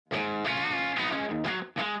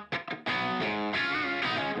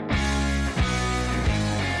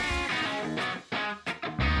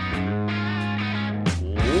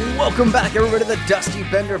Welcome back, everybody, to the Dusty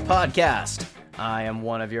Bender Podcast. I am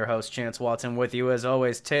one of your hosts, Chance Watson, with you as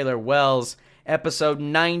always, Taylor Wells. Episode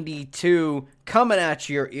 92, coming at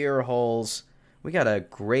your ear holes. We got a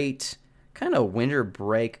great kind of winter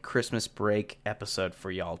break, Christmas break episode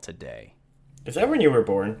for y'all today. Is that when you were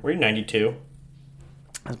born? Were you 92?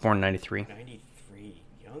 I was born in 93. 93.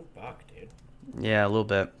 Young buck, dude. Yeah, a little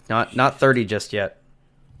bit. Not 30 just yet.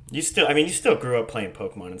 You still grew up playing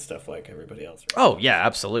Pokemon and stuff like everybody else, right? Oh, yeah,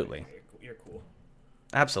 absolutely. You're cool.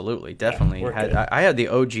 Absolutely, definitely. Yeah, I had the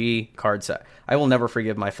OG card set. I will never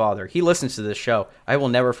forgive my father. He listens to this show. I will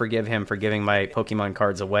never forgive him for giving my Pokemon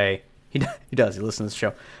cards away. He does. He listens to the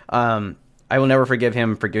show. I will never forgive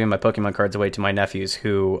him for giving my Pokemon cards away to my nephews,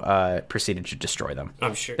 who proceeded to destroy them.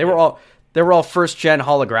 I'm sure they were all first gen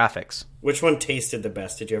holographics. Which one tasted the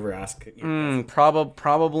best? Did you ever ask?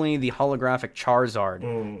 Probably the holographic Charizard.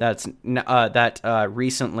 That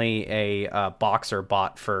recently a boxer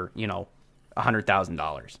bought for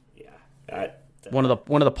 $100,000. Yeah, one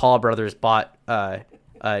of the Paul brothers bought a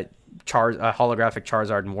holographic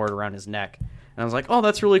Charizard and wore it around his neck, and I was like, oh,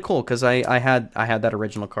 that's really cool because I had that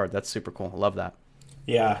original card. That's super cool. I love that.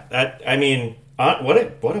 Yeah, what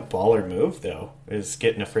a baller move though, is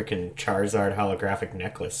getting a freaking Charizard holographic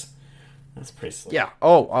necklace. That's pretty slick. Yeah.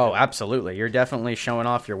 Oh, absolutely. You're definitely showing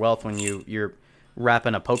off your wealth when you're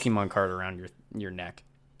wrapping a Pokemon card around your neck.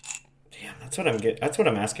 Damn, that's what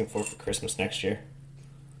I'm asking for Christmas next year.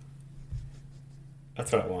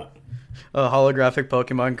 That's what I want. A holographic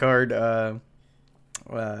Pokemon card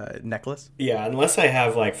necklace? Yeah, unless I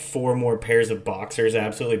have like 4 more pairs of boxers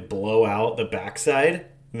absolutely blow out the backside,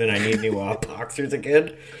 then I need new boxers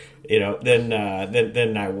again. Then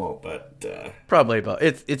I won't. But probably, but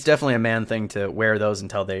it's definitely a man thing to wear those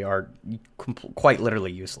until they are quite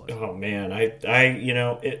literally useless. Oh man, I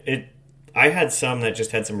had some that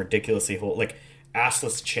just had some ridiculously like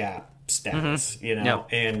assless chap status, Yep.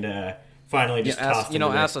 and finally just tossed them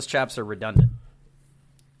away. Assless chaps are redundant.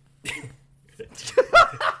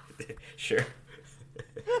 Sure.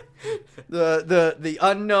 The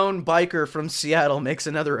unknown biker from Seattle makes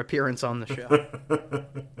another appearance on the show.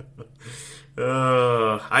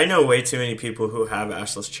 I know way too many people who have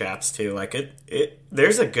assless chaps too. Like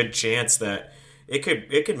there's a good chance that it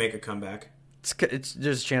could make a comeback.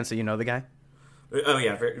 There's a chance that you know the guy. Oh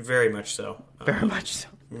yeah, very, very much so. Very much so.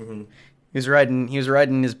 Mm-hmm. He was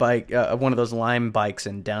riding his bike, one of those Lime bikes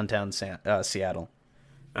in downtown Seattle.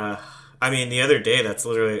 The other day, that's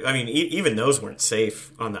literally... even those weren't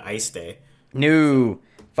safe on the ice day. No.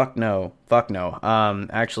 Fuck no.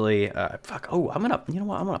 Actually, fuck. Oh, I'm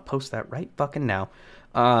gonna post that right fucking now.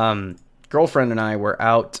 Girlfriend and I were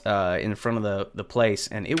out in front of the place,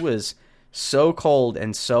 and it was so cold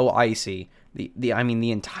and so icy. The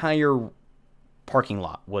entire parking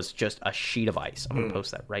lot was just a sheet of ice. I'm gonna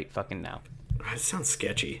post that right fucking now. That sounds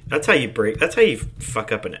sketchy. That's how you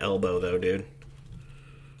fuck up an elbow, though, dude.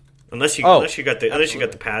 Unless you got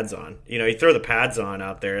the pads on, you throw the pads on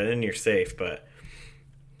out there and then you're safe. But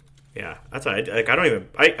yeah, that's why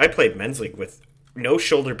I played men's league with no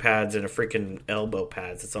shoulder pads and a freaking elbow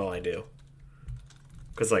pads. That's all I do.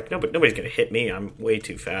 Because nobody's gonna hit me. I'm way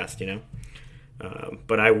too fast,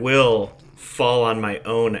 But I will fall on my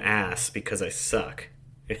own ass because I suck.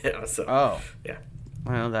 Oh yeah.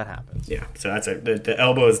 Well, that happens. Yeah. So that's the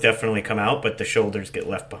elbow has definitely come out, but the shoulders get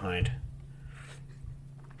left behind.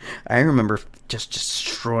 I remember just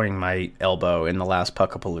destroying my elbow in the last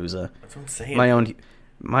Puckapalooza. That's what I'm saying.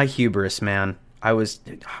 My hubris, man. I'm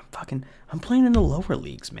playing in the lower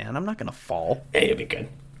leagues, man. I'm not gonna fall. Yeah, you'll be good.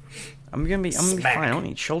 I'm gonna be fine. I don't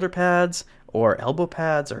need shoulder pads or elbow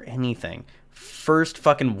pads or anything. First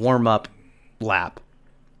fucking warm up lap.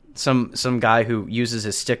 Some guy who uses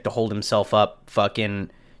his stick to hold himself up fucking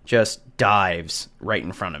just dives right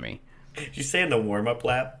in front of me. Did you say in the warm up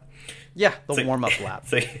lap? Yeah, warm-up lap.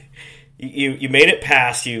 So you made it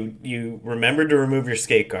past. You remembered to remove your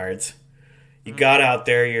skate guards. You got out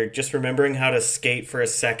there. You're just remembering how to skate for a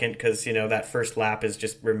second because, that first lap is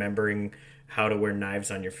just remembering how to wear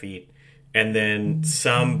knives on your feet. And then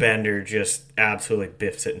some bender just absolutely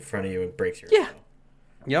biffs it in front of you and breaks your elbow.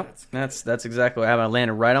 Yep, that's exactly what happened. I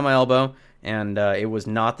landed right on my elbow, and it was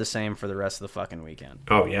not the same for the rest of the fucking weekend.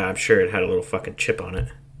 Oh, yeah, I'm sure it had a little fucking chip on it.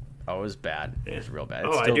 Oh, it was bad. Yeah. It was real bad.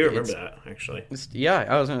 I do remember that, actually. Yeah,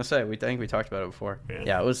 I was going to say, I think we talked about it before.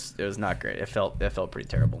 Yeah, it was not great. It felt pretty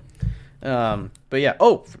terrible. But yeah,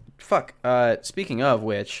 fuck. Speaking of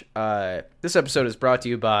which, this episode is brought to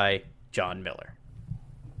you by John Miller.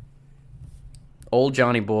 Old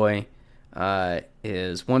Johnny Boy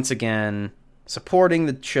is once again supporting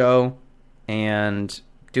the show and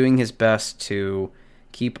doing his best to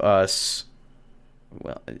keep us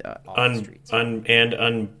Well, off the streets.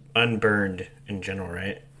 Unburned in general,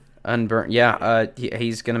 right? Unburned. Yeah,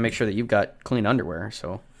 he's going to make sure that you've got clean underwear,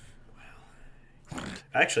 so.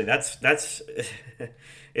 Actually, that's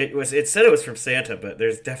it said it was from Santa, but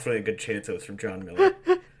there's definitely a good chance it was from John Miller.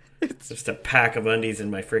 It's just a pack of undies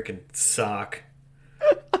in my freaking sock.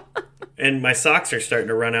 And my socks are starting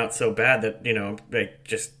to run out so bad that, I'm like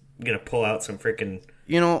just going to pull out some freaking...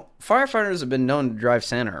 firefighters have been known to drive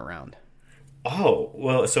Santa around. Oh,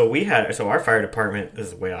 well, so our fire department, this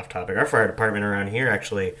is way off topic, our fire department around here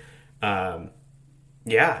actually,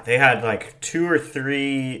 they had like 2 or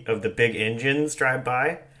 3 of the big engines drive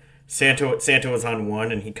by. Santa was on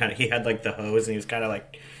one, and he had like the hose, and he was kind of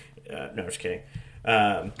like, no, just kidding.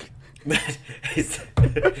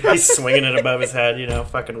 He's swinging it above his head,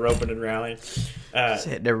 fucking roping and rallying. Just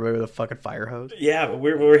hitting everybody with a fucking fire hose. Yeah, but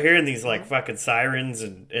we're hearing these like fucking sirens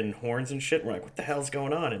and horns and shit. We're like, what the hell's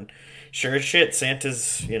going on? And sure as shit,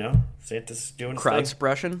 Santa's doing his crowd thing.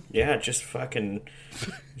 suppression. Yeah, just fucking,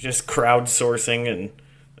 just crowdsourcing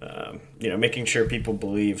and making sure people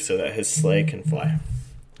believe so that his sleigh can fly.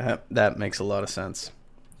 That makes a lot of sense.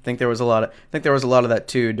 I think there was a lot of that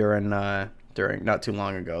too during not too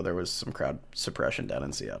long ago. There was some crowd suppression down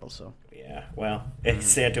in Seattle. So yeah, well,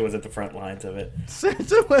 Santa was at the front lines of it.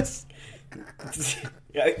 Santa was.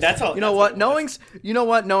 Yeah, that's all. Knowing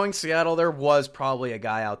Seattle, there was probably a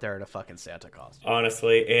guy out there in a fucking Santa costume.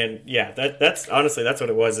 Honestly, and yeah, that's what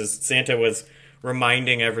it was. Is Santa was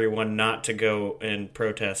reminding everyone not to go and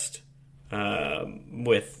protest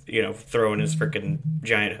with throwing his freaking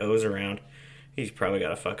giant hose around. He's probably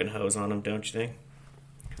got a fucking hose on him, don't you think?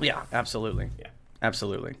 Yeah, absolutely. Yeah,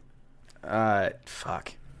 absolutely.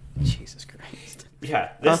 Fuck, Jesus Christ.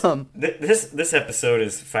 Yeah, this episode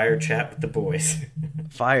is Fire Chat with the Boys.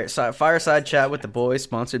 Fireside Chat with the Boys,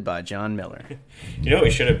 sponsored by John Miller. What we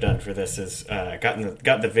should have done for this is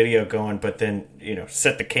got the video going, but then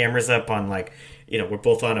set the cameras up on we're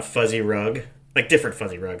both on a fuzzy rug, like different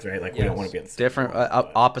fuzzy rugs, right? Like we don't want to be on the same different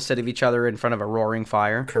opposite of each other in front of a roaring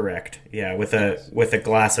fire. Correct. Yeah, with a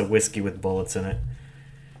glass of whiskey with bullets in it.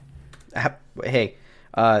 Hey,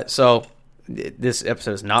 so this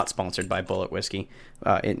episode is not sponsored by Bullet Whiskey.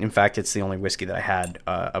 In fact, it's the only whiskey that I had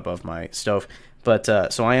above my stove. But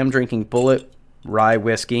so I am drinking Bullet Rye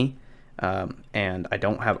Whiskey, and I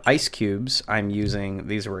don't have ice cubes. I'm using,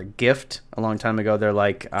 these were a gift a long time ago. They're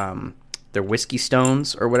like they're whiskey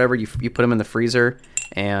stones or whatever. You put them in the freezer,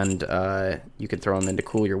 and you can throw them in to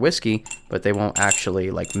cool your whiskey, but they won't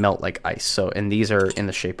actually melt like ice. So, and these are in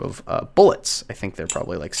the shape of bullets. I think they're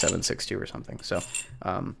probably like 7.62 or something. So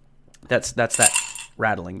that's that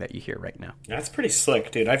rattling that you hear right now. That's pretty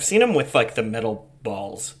slick, dude. I've seen them with the metal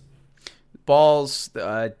balls.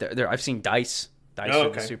 I've seen dice. Dice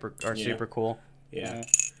okay. are super cool. Yeah.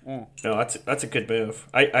 No, that's a good move.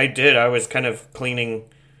 I was kind of cleaning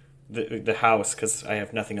the house because I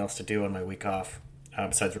have nothing else to do on my week off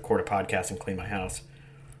besides record a podcast and clean my house.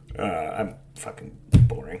 I'm fucking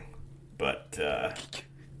boring, but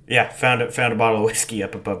found a bottle of whiskey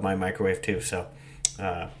up above my microwave too. So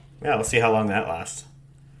we'll see how long that lasts.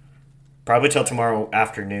 Probably till tomorrow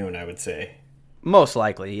afternoon, I would say. Most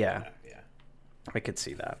likely, yeah. I could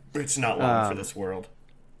see that. It's not long for this world.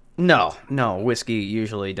 No, whiskey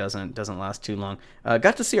usually doesn't last too long.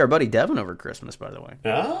 Got to see our buddy Devin over Christmas, by the way.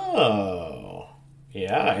 Oh,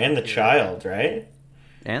 yeah, and the child, right?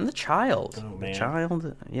 And the child. Oh man, the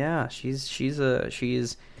child. Yeah, she's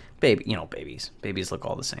baby. Babies look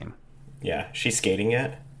all the same. Yeah, she's skating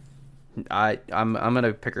yet? I'm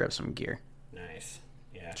gonna pick her up some gear. Nice.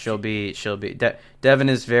 Yeah. She'll be. Devin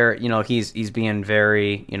is very. He's being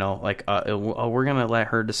very. We're gonna let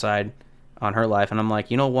her decide on her life, and I'm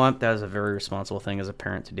like, you know what? That is a very responsible thing as a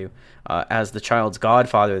parent to do. As the child's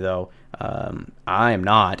godfather, though, I am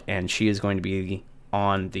not, and she is going to be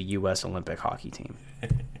on the U.S. Olympic hockey team.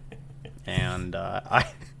 And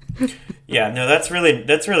yeah, no, that's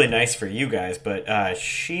really nice for you guys, but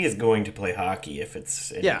she is going to play hockey if it's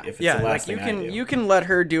the last thing I do. You can let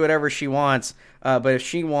her do whatever she wants, but if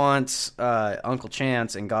she wants Uncle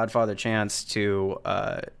Chance and Godfather Chance to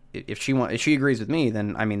if she agrees with me,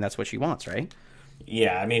 then I mean that's what she wants, right?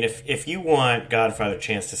 Yeah, I mean if you want Godfather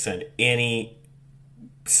Chance to send any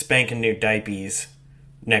spanking new diapers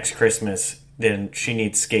next Christmas, then she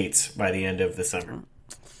needs skates by the end of the summer.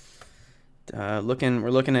 We're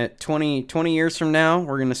looking at 20 years from now.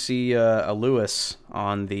 We're gonna see a Lewis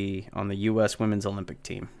on the U.S. Women's Olympic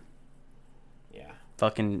team. Yeah,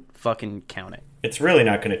 fucking count it. It's really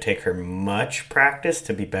not going to take her much practice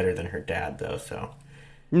to be better than her dad, though. So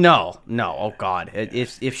no, oh god,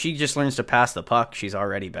 if she just learns to pass the puck, she's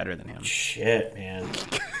already better than him. Shit, man.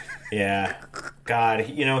 Yeah. God,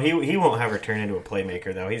 he won't have her turn into a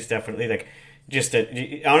playmaker though. He's definitely like just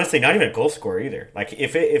honestly not even a goal scorer either. Like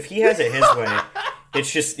if he has it his way,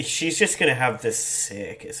 she's just gonna have the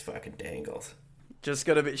sickest fucking dangles. She's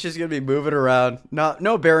gonna be moving around,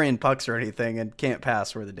 no burying pucks or anything, and can't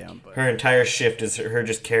pass where the down. But her entire shift is her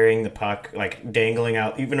just carrying the puck, like dangling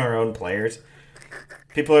out, even her own players.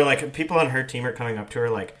 People on her team are coming up to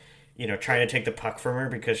her like, trying to take the puck from her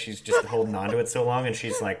because she's just holding on to it so long, and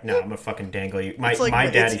she's like, "No, I'm gonna fucking dangle you." My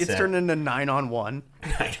daddy said it's turned into 9-on-1.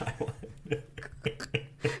 9-on-1.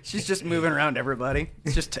 She's just moving around everybody.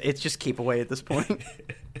 It's just keep away at this point.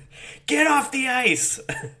 Get off the ice.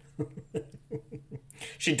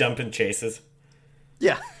 She dumping chases.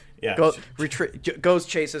 Yeah. Yeah. Goes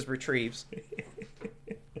chases, retrieves.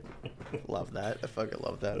 Love that. I fucking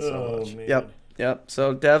love that so much. Man. Yep.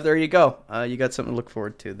 So Dev, there you go. You got something to look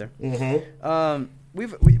forward to there.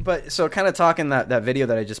 Mm-hmm. But kind of talking that video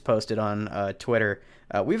that I just posted on Twitter.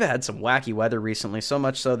 We've had some wacky weather recently, so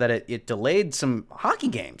much so that it delayed some hockey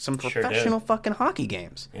games, some professional fucking hockey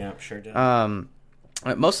games. Yeah, sure did.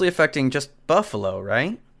 Mostly affecting just Buffalo,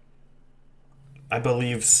 right? I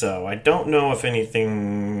believe so. I don't know if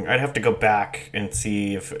anything. I'd have to go back and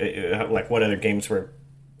see if what other games were.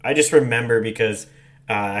 I just remember because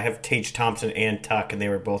I have Tage Thompson and Tuck, and they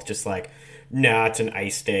were both just like, "Nah, it's an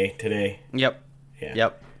ice day today." Yep. Yeah.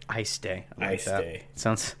 Yep. Ice day. Ice day.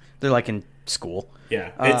 Sounds. They're like in school.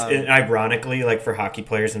 Yeah. It's ironically like for hockey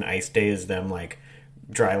players, an ice day is them like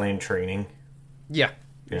dryland training. Yeah.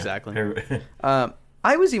 Exactly.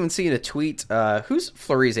 I was even seeing a tweet. Who's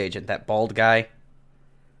Fleury's agent? That bald guy.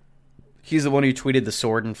 He's the one who tweeted the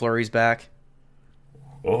sword in Fleury's back.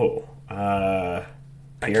 Oh, I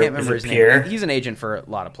can't remember his name. He's an agent for a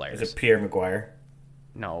lot of players. Is it Pierre Maguire?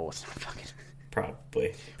 No, it's not fucking.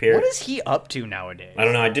 Probably. Pierre. What is he up to nowadays? I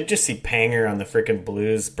don't know. I did just see Panger on the freaking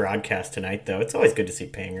Blues broadcast tonight, though. It's always good to see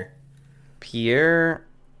Panger. Pierre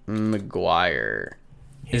Maguire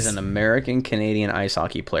is an American-Canadian ice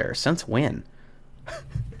hockey player. Since when?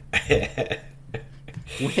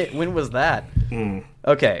 When was that?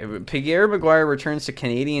 Okay, Pierre Maguire returns to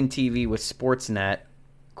Canadian TV with Sportsnet.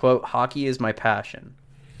 Quote, "Hockey is my passion."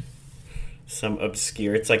 Some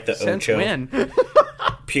obscure. It's like the Since Ocho. When?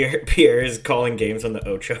 Pierre is calling games on the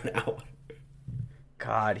Ocho now.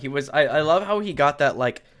 God, he was. I love how he got that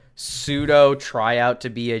like pseudo tryout to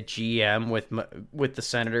be a GM with the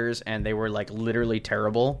Senators, and they were like literally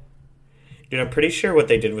terrible. I'm pretty sure what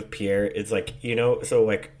they did with Pierre is like, so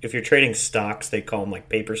like if you're trading stocks, they call them like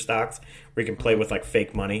paper stocks, where you can play with like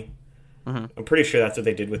fake money. Mm-hmm. I'm pretty sure that's what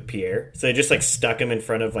they did with Pierre. So they just like stuck him in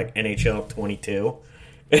front of like NHL 22,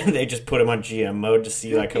 and they just put him on GM mode to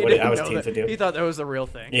see like how his teams would do. He thought that was the real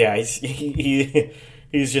thing. Yeah,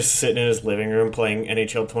 he's just sitting in his living room playing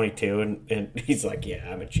NHL 22, and he's like,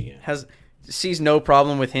 yeah, I'm a GM. Sees no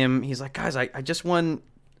problem with him. He's like, guys, I just won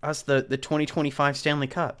us the 2025 Stanley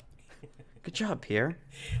Cup. Good job, Pierre.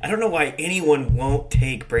 I don't know why anyone won't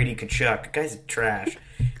take Brady Tkachuk. The guy's trash.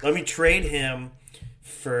 Let me trade him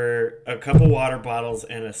for a couple water bottles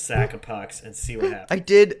and a sack of pucks and see what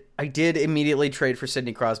happens. I did immediately trade for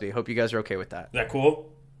Sidney Crosby. Hope you guys are okay with that. Is that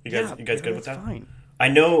cool? You guys good with that? Fine. I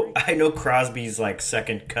know Crosby's like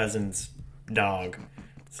second cousin's dog.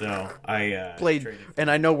 So I played, and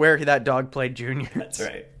I know where that dog played junior. That's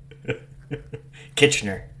right.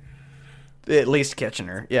 Kitchener. At least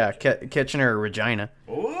Kitchener. Yeah, Kitchener or Regina.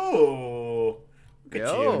 Oh,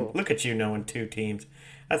 look at you knowing two teams.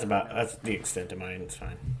 That's the extent of mine. It's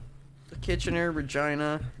fine. The Kitchener,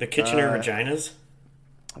 Regina. The Kitchener Reginas?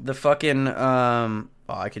 The fucking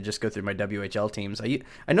I could just go through my WHL teams.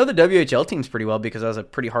 I know the WHL teams pretty well because I was a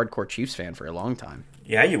pretty hardcore Chiefs fan for a long time.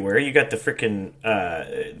 Yeah, you were. You got the freaking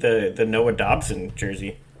the Noah Dobson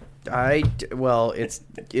jersey.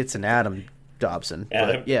 It's an Adam Dobson.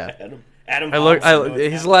 But yeah. Adam.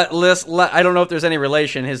 His less. I don't know if there's any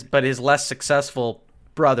relation. His less successful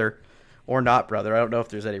brother, or not brother. I don't know if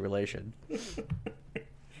there's any relation.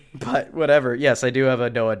 But whatever. Yes, I do have a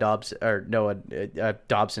Noah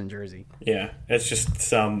Dobson jersey. Yeah, it's just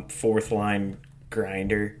some fourth line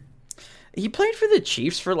grinder. He played for the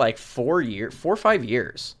Chiefs for like 4 or 5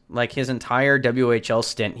 years. Like his entire WHL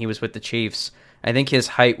stint, he was with the Chiefs. I think his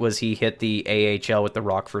height was he hit the AHL with the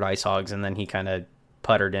Rockford Ice Hogs, and then he kind of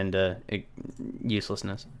puttered into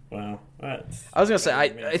uselessness. Wow. I was gonna say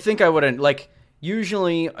I think I wouldn't like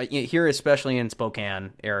usually here, especially in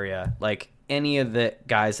Spokane area, like any of the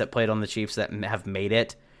guys that played on the Chiefs that have made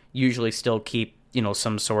it usually still keep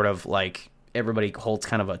some sort of like everybody holds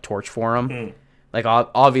kind of a torch for them. Like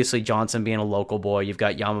obviously Johnson being a local boy, you've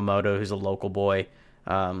got Yamamoto who's a local boy.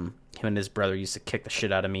 Him and his brother used to kick the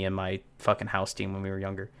shit out of me and my fucking house team when we were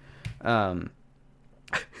younger.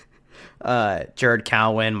 Jared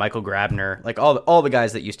Cowan, Michael Grabner, like all the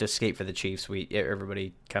guys that used to skate for the Chiefs.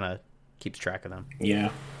 Everybody kind of keeps track of them.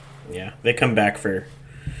 Yeah, they come back for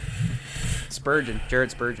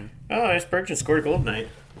Jared Spurgeon. Oh, Spurgeon scored a goal tonight.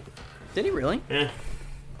 Did he really? Yeah.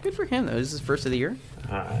 Good for him though. This is his first of the year.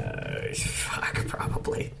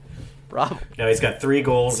 Probably. No, he's got 3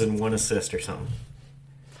 goals and 1 assist or something.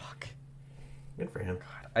 Fuck. Good for him.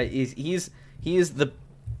 God, he is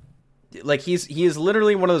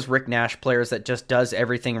literally one of those Rick Nash players that just does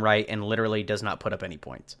everything right and literally does not put up any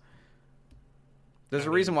points. There's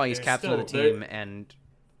a reason why he's captain of the team, and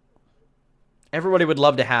everybody would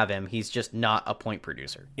love to have him. He's just not a point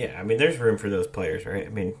producer. Yeah, I mean, there's room for those players, right? I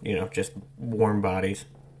mean, just warm bodies.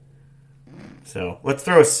 So let's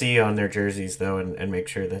throw a C on their jerseys, though, and make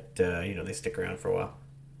sure that they stick around for a while.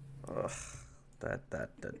 Ugh,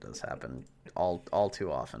 that does happen all too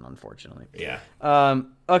often, unfortunately. Yeah.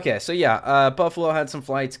 Okay, so yeah, Buffalo had some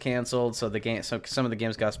flights canceled, so some of the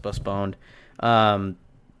games got postponed. The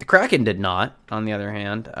Kraken did not. On the other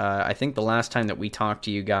hand, I think the last time that we talked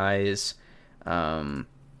to you guys, what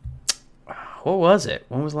was it?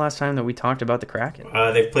 When was the last time that we talked about the Kraken?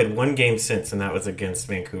 They've played 1 game since, and that was against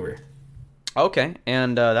Vancouver. Okay,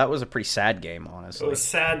 and that was a pretty sad game, honestly. It was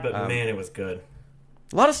sad, but man, it was good.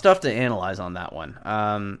 A lot of stuff to analyze on that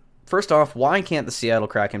one. First off, why can't the Seattle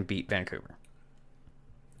Kraken beat Vancouver?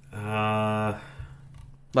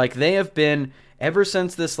 Like, they have been, ever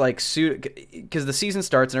since this, because the season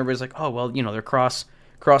starts and everybody's like, oh, well, they're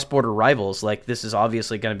cross-border rivals. Like, this is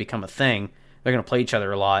obviously going to become a thing. They're going to play each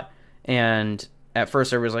other a lot. And at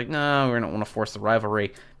first everybody's like, no, we don't want to force the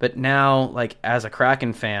rivalry. But now, like, as a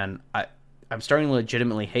Kraken fan, I'm starting to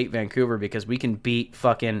legitimately hate Vancouver because we can beat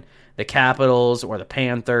fucking the Capitals or the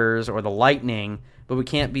Panthers or the Lightning, but we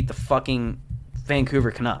can't beat the fucking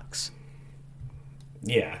Vancouver Canucks.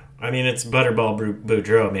 Yeah. I mean, it's Butterball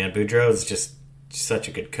Boudreau, man. Boudreau is just such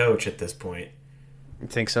a good coach at this point. You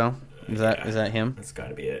think so? Is that him? That's got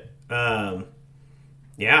to be it.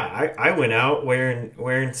 Yeah, I went out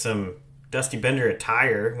wearing some Dusty Bender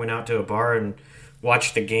attire, went out to a bar and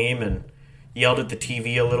watched the game and yelled at the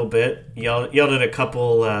TV a little bit. Yelled at a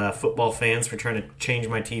couple football fans for trying to change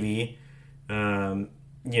my TV.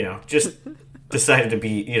 Just decided to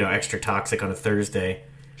be extra toxic on a Thursday.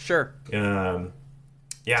 Sure.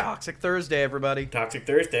 Yeah. Toxic Thursday, everybody. Toxic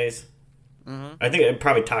Thursdays. Mm-hmm. I think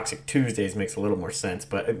probably Toxic Tuesdays makes a little more sense,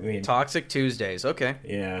 but I mean, Toxic Tuesdays. Okay.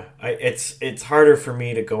 Yeah, it's harder for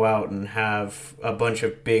me to go out and have a bunch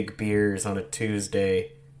of big beers on a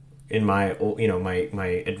Tuesday in my my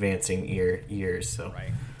advancing years. So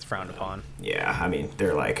right, it's frowned upon. Yeah, I mean,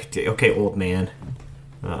 they're like, okay, old man,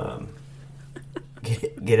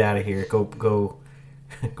 get out of here. Go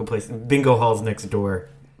play. Bingo hall's next door.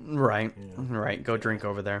 Right, right. Go drink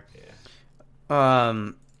over there.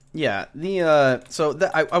 Yeah. Yeah.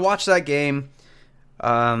 I watched that game.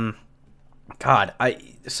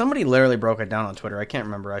 Somebody literally broke it down on Twitter. I can't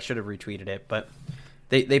remember. I should have retweeted it, but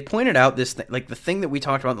they pointed out this thing, like the thing that we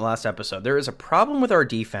talked about in the last episode. There is a problem with our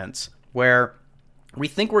defense where we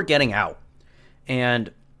think we're getting out,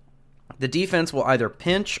 and the defense will either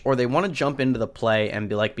pinch or they want to jump into the play and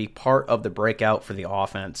be part of the breakout for the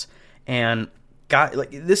offense. And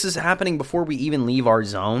this is happening before we even leave our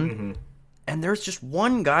zone. Mm-hmm. And there's just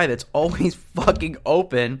one guy that's always fucking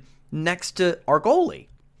open next to our goalie.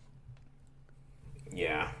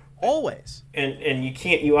 Yeah. Always. And you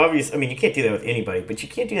can't do that with anybody, but you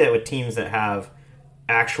can't do that with teams that have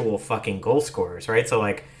actual fucking goal scorers, right? So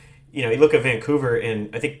you look at Vancouver,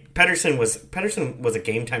 and I think Pettersson was a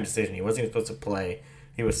game time decision. He wasn't even supposed to play.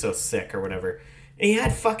 He was so sick or whatever. And he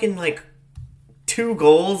had fucking 2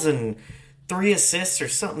 goals and 3 assists or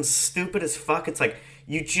something stupid as fuck. It's like,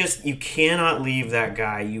 you cannot leave that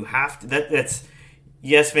guy. You have to. That's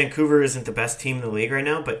yes, Vancouver isn't the best team in the league right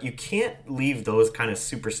now, but you can't leave those kind of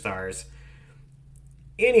superstars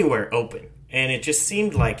anywhere open. And it just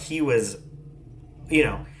seemed like he was,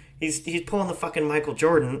 he's pulling the fucking Michael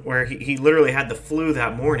Jordan, where he literally had the flu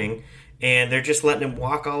that morning, and they're just letting him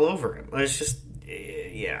walk all over him. It's just,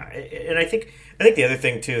 yeah. And I think the other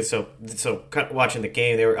thing too. So watching the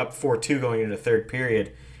game, they were up 4-2 going into the third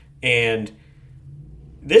period, and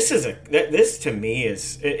this to me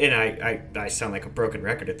is, and I sound like a broken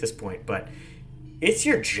record at this point, but it's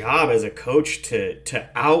your job as a coach to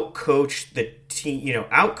outcoach the team,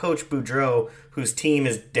 outcoach Boudreau, whose team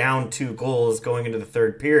is down 2 goals going into the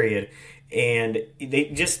third period, and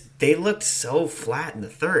they looked so flat in the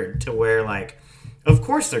third to where, of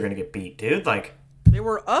course they're going to get beat, dude. They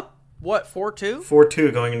were up, what, 4-2?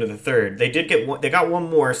 4-2 going into the third. They did get one. They got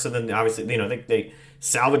one more, so then obviously they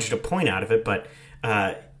salvaged a point out of it, but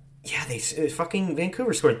Yeah, they fucking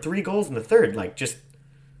Vancouver scored 3 goals in the third, like just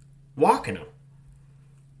walking them.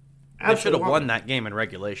 They should have won that game in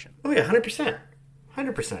regulation. Oh yeah,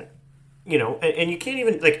 100%. You know, and you can't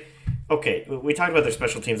even like. Okay, we talked about their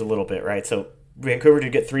special teams a little bit, right? So Vancouver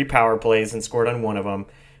did get 3 power plays and scored on one of them.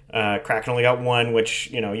 Kraken only got 1,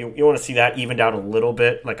 which, you know, you want to see that evened out a little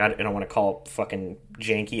bit. Like, I don't want to call fucking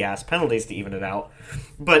janky-ass penalties to even it out.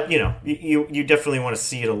 But, you know, you definitely want to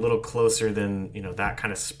see it a little closer than, you know, that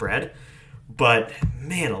kind of spread. But,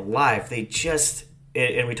 man alive, they just...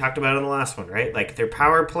 And we talked about it in the last one, right? Like, their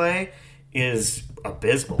power play is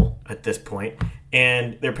abysmal at this point.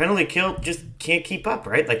 And their penalty kill just can't keep up,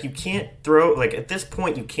 right? Like, you can't throw... Like, at this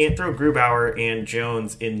point, you can't throw Grubauer and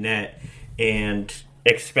Jones in net and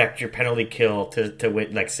expect your penalty kill to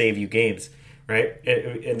win, like, save you games, right?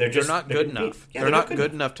 And they're not good enough. Yeah, they're not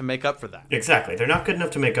good enough to make up for that. Exactly. They're not good enough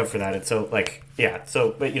to make up for that. And so, like, yeah.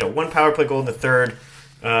 So, but, you know, 1 power play goal in the third.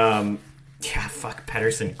 Yeah, fuck,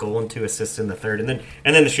 Pettersson, goal and 2 assists in the third. And then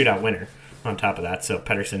the shootout winner on top of that. So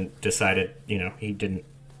Pettersson decided, you know, he didn't,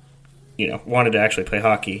 you know, wanted to actually play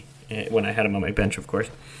hockey when I had him on my bench, of course.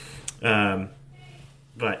 But,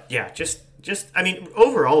 yeah, just I mean,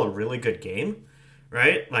 overall a really good game.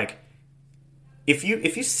 Right? Like, if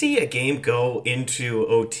you see a game go into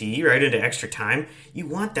OT, right, into extra time, you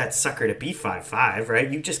want that sucker to be 5-5, right?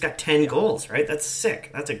 You just got 10 goals, right? That's sick.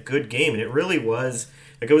 That's a good game. And it really was,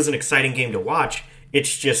 like, it was an exciting game to watch.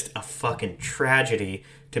 It's just a fucking tragedy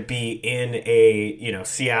to be in a, you know,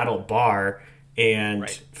 Seattle bar and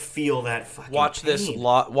feel that fucking watch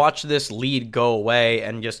this lead go away,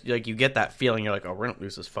 and just like you get that feeling, you're like, oh, we're gonna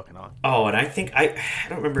lose this fucking on. Oh, and I think I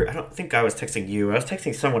don't think I was texting you. I was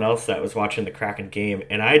texting someone else that was watching the Kraken game,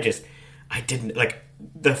 and I didn't like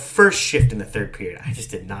the first shift in the third period. I just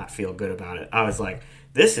did not feel good about it. I was like,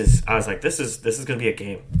 this is gonna be a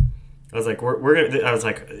game. I was like, we're gonna. I was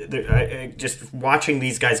like, just watching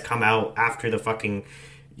these guys come out after the fucking,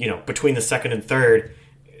 you know, between the second and third.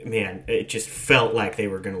 Man, it just felt like they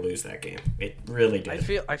were going to lose that game. It really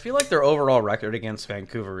did. I feel like their overall record against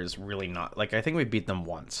Vancouver is really not... Like, I think we beat them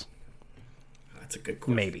once. That's a good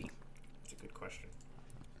question. Maybe. That's a good question.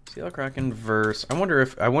 Seattle Kraken versus... I wonder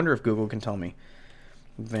if Google can tell me.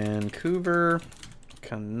 Vancouver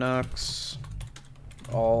Canucks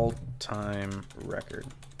all-time record.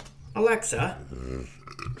 Alexa.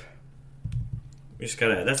 We just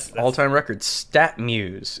gotta... That's all-time record.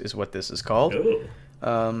 StatMuse is what this is called. Ooh.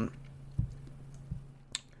 The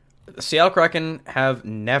Seattle Kraken have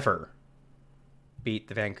never beat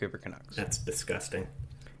the Vancouver Canucks. That's disgusting.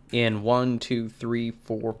 In 1, 2, 3,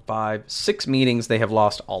 4, 5, 6 meetings, they have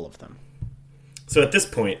lost all of them. So at this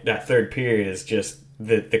point, that third period is just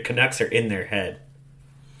the Canucks are in their head.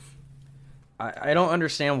 I don't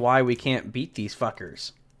understand why we can't beat these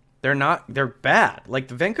fuckers. They're bad. Like,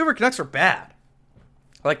 the Vancouver Canucks are bad.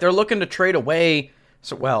 Like, they're looking to trade away...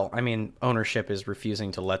 So, well, I mean, ownership is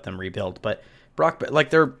refusing to let them rebuild, but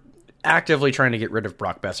they're actively trying to get rid of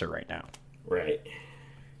Brock Besser right now. Right.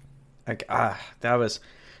 Like,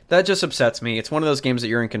 that just upsets me. It's one of those games that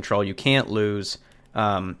you're in control. You can't lose.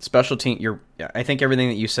 Special team, I think everything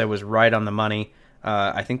that you said was right on the money.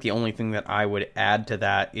 I think the only thing that I would add to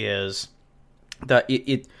that is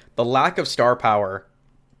the lack of star power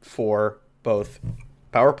for both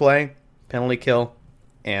power play, penalty kill,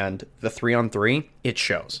 and the 3-on-3, it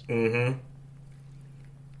shows. Mm-hmm.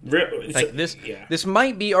 Like this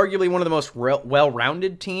might be arguably one of the most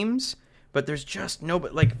well-rounded teams, but there's just no.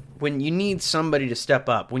 But like when you need somebody to step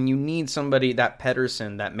up, when you need somebody, that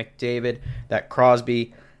Pettersson, that McDavid, that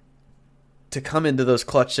Crosby, to come into those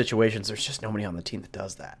clutch situations, there's just nobody on the team that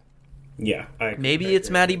does that. Yeah, maybe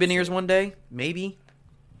it's Matty Beniers one day. Maybe.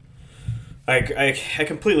 I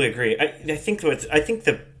completely agree. I think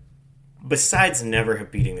the besides never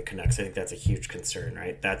beating the Canucks, I think that's a huge concern,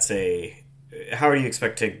 right? How do you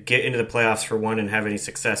expect to get into the playoffs for one and have any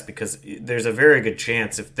success? Because there's a very good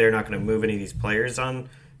chance if they're not going to move any of these players on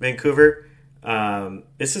Vancouver,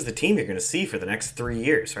 this is the team you're going to see for the next 3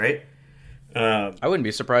 years, right? I wouldn't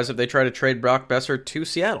be surprised if they try to trade Brock Besser to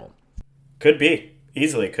Seattle. Could be.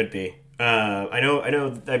 Easily could be. I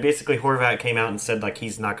know. Basically, Horvat came out and said like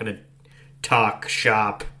he's not going to talk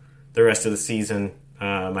shop the rest of the season.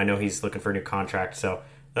 I know he's looking for a new contract, so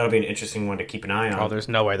that'll be an interesting one to keep an eye on. Oh, there's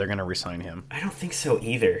no way they're going to re-sign him. I don't think so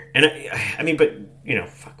either. And I mean, but you know,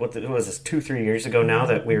 what was this 2-3 years ago now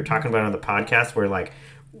that we were talking about on the podcast where like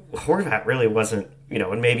Horvat really wasn't, you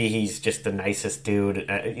know, and maybe he's just the nicest dude,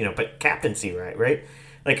 you know, but captaincy, right?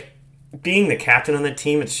 Like being the captain on the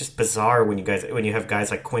team, it's just bizarre when you have guys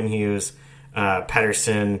like Quinn Hughes,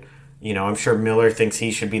 Pettersson. You know, I'm sure Miller thinks he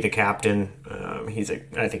should be the captain.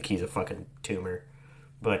 I think he's a fucking tumor.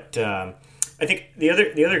 But I think the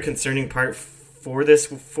other concerning part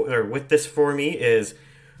with this for me is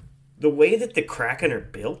the way that the Kraken are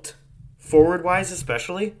built, forward wise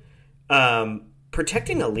especially.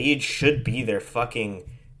 Protecting a lead should be their fucking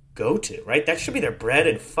go-to, right? That should be their bread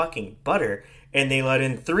and fucking butter. And they let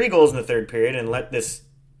in 3 goals in the third period and let these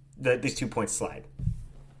 2 points slide.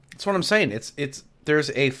 That's what I'm saying. It's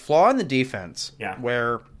there's a flaw in the defense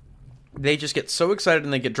where they just get so excited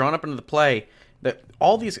and they get drawn up into the play that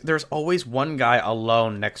there's always one guy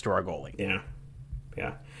alone next to our goalie.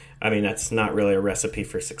 Yeah. I mean, that's not really a recipe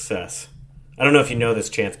for success. I don't know if you know this,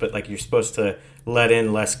 Chance, but like you're supposed to let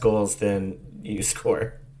in less goals than you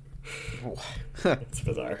score. It's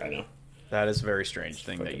bizarre, I know. That is a very strange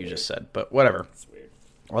thing that you just said, but whatever. It's weird.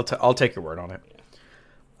 I'll take your word on it.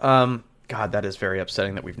 Yeah. God, that is very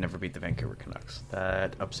upsetting that we've never beat the Vancouver Canucks.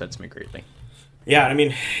 That upsets me greatly. Yeah, I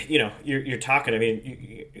mean, you're talking. I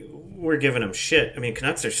mean, we're giving them shit. I mean,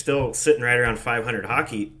 Canucks are still sitting right around 500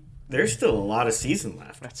 hockey. There's still a lot of season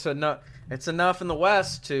left. That's enough. It's enough in the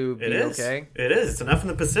West to be okay. It is. It's enough in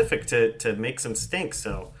the Pacific to make some stink.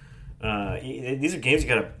 So these are games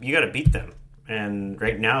you gotta beat them. And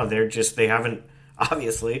right now they haven't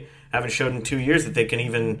showed in 2 years that they can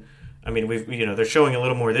even. I mean, they're showing a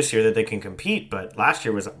little more this year that they can compete. But last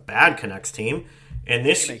year was a bad Canucks team, and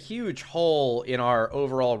this a huge hole in our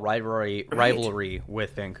overall rivalry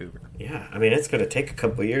with Vancouver. Yeah, I mean, it's going to take a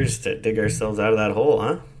couple of years to dig ourselves out of that hole,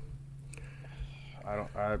 huh?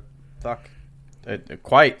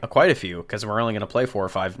 Quite a few, because we're only going to play 4 or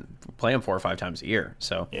 5 times a year.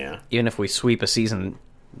 So yeah, even if we sweep a season,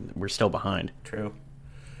 we're still behind. True.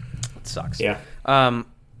 It sucks. Yeah.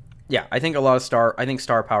 Yeah, I think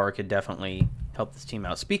star power could definitely help this team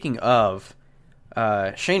out. Speaking of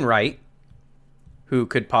Shane Wright, who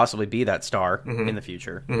could possibly be that star in the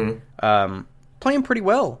future, playing pretty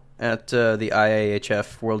well at the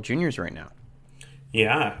IIHF World Juniors right now.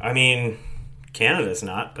 Yeah, I mean, Canada's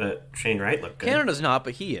not, but Shane Wright looked good. Canada's not,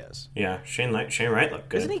 but he is. Yeah, Shane Wright looked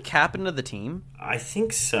good. Isn't he captain of the team? I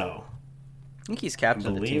think so. I think he's captain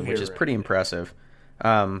of the team, which is pretty impressive.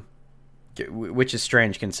 Which is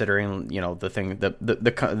strange considering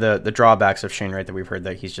the drawbacks of Shane Wright that we've heard,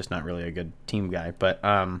 that he's just not really a good team guy. But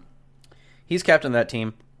he's captain of that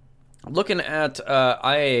team. Looking at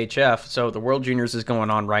IIHF, so the World Juniors is going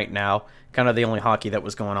on right now. Kind of the only hockey that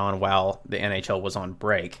was going on while the NHL was on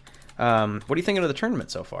break. What are you thinking of the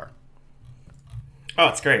tournament so far? Oh,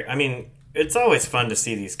 it's great. I mean, it's always fun to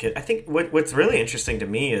see these kids. I think what's really interesting to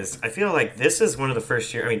me is I feel like this is one of the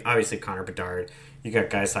first year. I mean, obviously Connor Bedard. You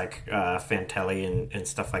got guys like Fantelli and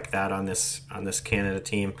stuff like that on this Canada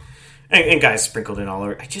team, and guys sprinkled in all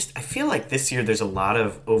over. I feel like this year there's a lot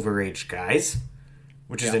of overage guys,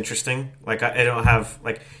 which is interesting. Like I don't have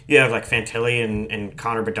like you have like Fantelli and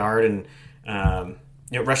Connor Bedard, and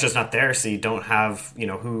Russia's not there, so you don't have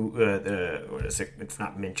what is it? It's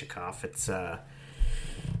not Minchikov. It's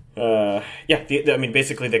I mean,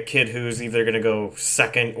 basically the kid who's either going to go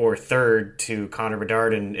second or third to Connor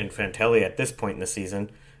Bedard and Fantelli at this point in the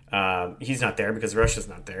season. He's not there because Russia's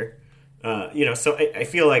not there. So I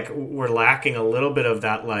feel like we're lacking a little bit of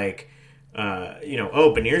that, like,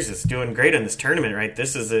 Beniers is doing great in this tournament, right?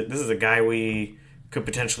 This is a guy we could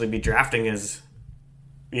potentially be drafting as,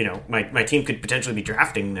 my team could potentially be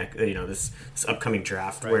drafting, this upcoming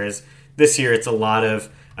draft. Right. Whereas this year it's a lot of,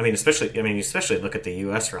 especially look at the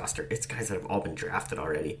U.S. roster. It's guys that have all been drafted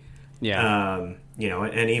already. Yeah.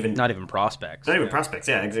 And even not even prospects. Not even prospects.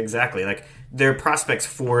 Yeah, exactly. Like they're prospects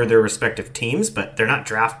for their respective teams, but they're not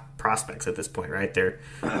draft prospects at this point, right? They're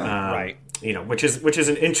right. Which is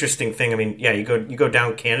an interesting thing. I mean, yeah, you go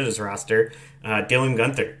down Canada's roster. Dylan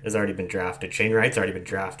Guenther has already been drafted. Shane Wright's already been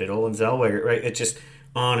drafted. Olin Zellweger, right? It's just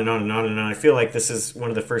on and on and on and on. I feel like this is one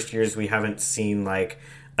of the first years we haven't seen like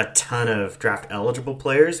a ton of draft eligible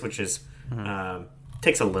players, which is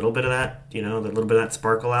takes a little bit of that, a little bit of that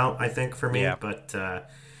sparkle out, I think, for me. Yeah. But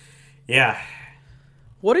yeah.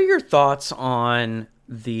 What are your thoughts on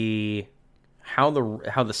how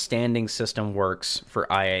the standing system works for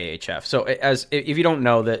IIHF? So if you don't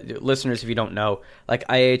know, that listeners, if you don't know, like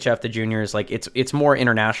IIHF, the juniors, like it's more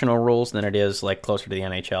international rules than it is like closer to the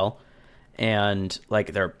NHL. And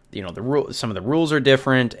like they're some of the rules are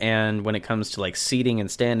different, and when it comes to like seeding and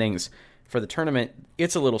standings for the tournament,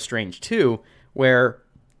 it's a little strange too, where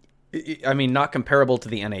not comparable to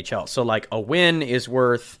the NHL. So like a win is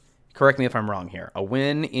worth, correct me if I'm wrong here, a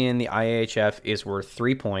win in the IIHF is worth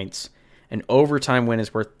 3 points, an overtime win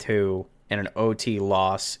is worth 2, and an OT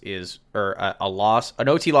loss is an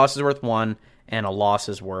OT loss is worth 1, and a loss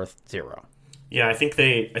is worth 0. Yeah, I think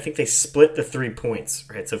they split the 3 points,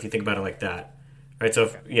 right? So if you think about it like that, right? So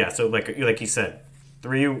so like you said,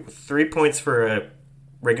 Three points for a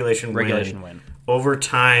regulation win.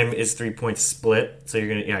 Overtime is 3 points split. So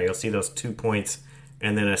you'll see those 2 points,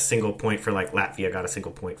 and then a single point for like Latvia got a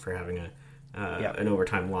single point for having an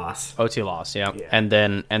overtime loss. OT loss, yeah. And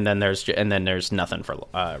then there's nothing for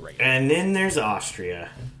regular. And then there's Austria.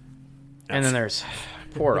 And then there's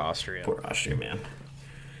poor Austria. Poor Austria, man.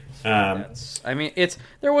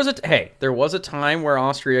 There was a time where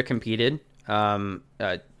Austria competed.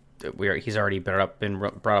 He's already been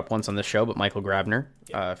brought up once on the show, but Michael Grabner,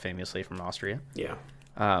 famously from Austria. Yeah.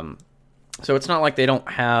 So it's not like they don't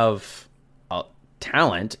have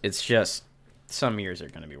talent. It's just some years are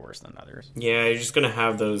going to be worse than others. Yeah, you're just going to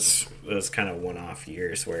have those kind of one-off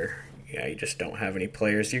years where you just don't have any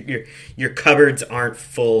players. Your cupboards aren't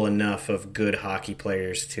full enough of good hockey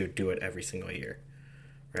players to do it every single year,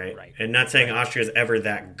 right? And not saying Austria's ever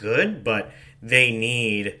that good, but they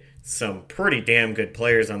need some pretty damn good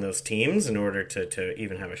players on those teams in order to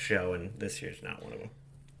even have a show, and this year's not one of them.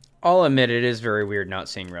 I'll admit it is very weird not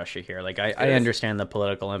seeing Russia here. Like I understand the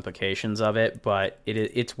political implications of it, but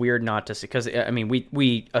it's weird not to see, because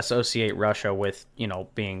we associate Russia with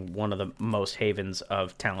being one of the most havens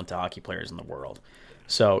of talented hockey players in the world.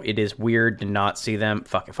 So it is weird to not see them.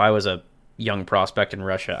 Fuck, if I was a young prospect in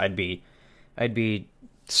Russia, I'd be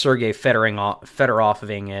Sergei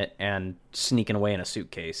Fedoroving it and sneaking away in a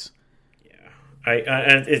suitcase. Yeah,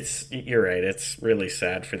 you're right. It's really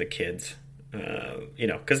sad for the kids.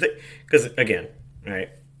 Because again, right?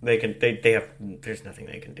 They have. There's nothing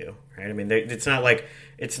they can do, right? I mean, it's not like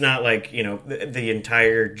the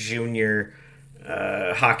entire junior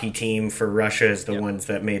hockey team for Russia is the ones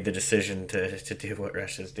that made the decision to do what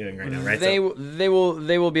Russia's doing right now, right? They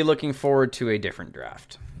will be looking forward to a different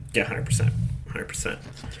draft. Yeah, 100%.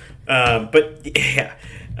 But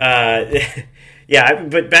yeah,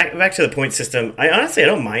 But back to the point system. I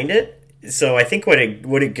don't mind it. So I think what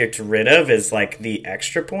it gets rid of is like the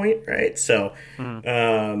extra point, right? So,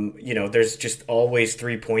 there's just always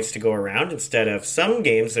 3 points to go around instead of some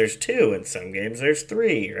games there's 2 and some games there's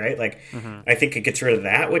 3, right? Like, I think it gets rid of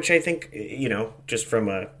that, which I think, just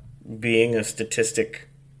from being a statistic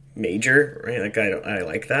major, right? Like I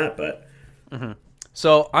like that, but.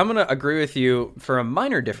 So I'm going to agree with you for a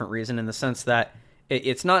minor different reason, in the sense that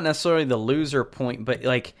it's not necessarily the loser point, but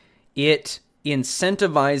like it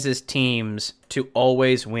incentivizes teams to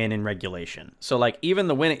always win in regulation. So like even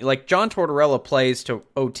the winning, like John Tortorella plays to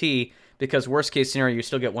OT because worst case scenario, you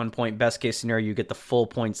still get 1 point. Best case scenario, you get the full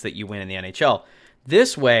points that you win in the NHL.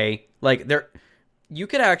 This way, like you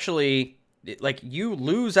could actually, like, you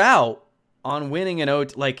lose out on winning an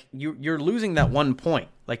OT. Like you're losing that 1 point.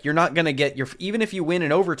 Like you're not going to get even if you win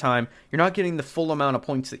in overtime, you're not getting the full amount of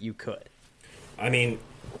points that you could. I mean,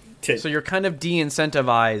 so you're kind of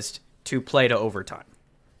de-incentivized to play to overtime.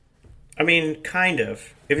 I mean, kind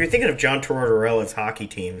of. If you're thinking of John Tortorella's hockey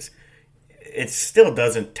teams, it still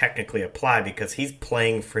doesn't technically apply because he's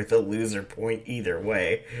playing for the loser point either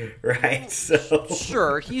way, right? So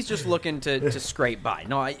sure, he's just looking to scrape by.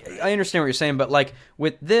 No, I understand what you're saying, but like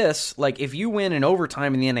with this, like if you win in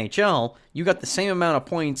overtime in the NHL, you got the same amount of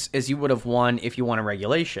points as you would have won if you won in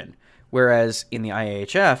regulation. Whereas in the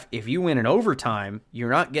IHF, if you win in overtime, you're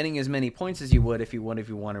not getting as many points as you would if you won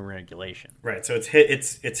in regulation. Right. So it's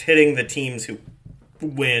hitting the teams who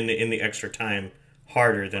win in the extra time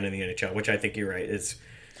harder than in the NHL, which I think you're right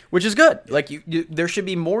which is good. Like there should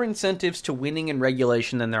be more incentives to winning in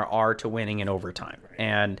regulation than there are to winning in overtime. Right.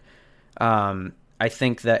 And I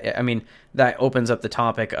think that that opens up the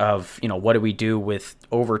topic of what do we do with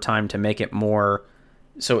overtime to make it more.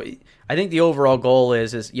 So I think the overall goal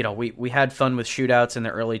is we had fun with shootouts in the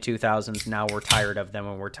early 2000s. Now we're tired of them,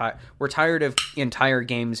 and we're tired of entire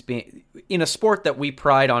games being in a sport that we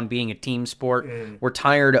pride on being a team sport. We're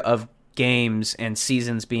tired of games and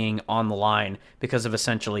seasons being on the line because of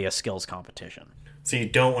essentially a skills competition. So you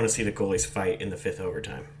don't want to see the goalies fight in the fifth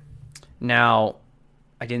overtime. Now,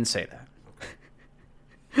 I didn't say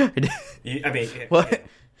that. What?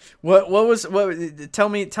 What tell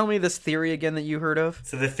me this theory again that you heard of?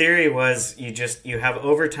 So the theory was you have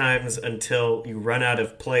overtimes until you run out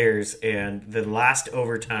of players, and the last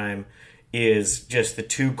overtime is just the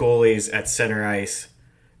 2 goalies at center ice,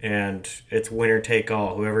 and it's winner take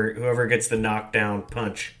all. Whoever gets the knockdown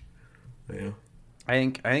punch. I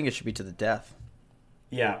think it should be to the death.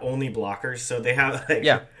 Yeah, only blockers. So they have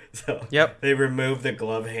So they remove the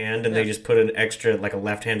glove hand and they just put an extra, like a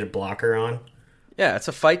left-handed blocker on. Yeah, it's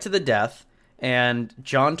a fight to the death, and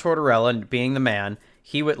John Tortorella, being the man,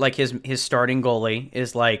 he would like his starting goalie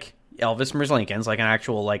is like Elvis Merzlikins, like an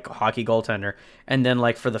actual like hockey goaltender, and then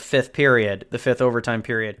like for the fifth overtime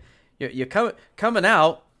period, you coming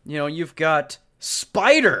out, you've got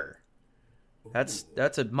Spider. That's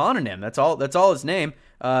a mononym. That's all his name.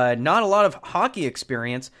 Not a lot of hockey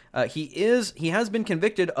experience. He has been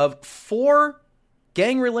convicted of 4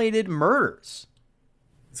 gang-related murders.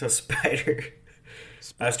 So Spider.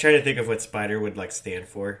 I was trying to think of what Spider would like stand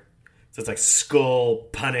for. So it's like skull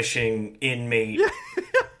punishing inmate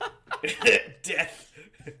death.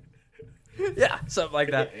 Yeah, something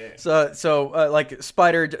like that. So like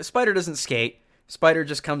Spider doesn't skate. Spider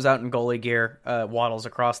just comes out in goalie gear, waddles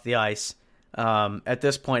across the ice. At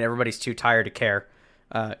this point, everybody's too tired to care,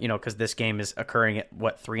 because this game is occurring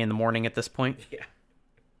at 3 a.m. at this point. Yeah.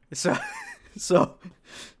 So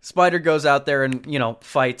Spider goes out there and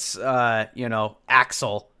fights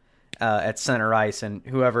Axel at center ice, and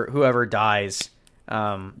whoever dies,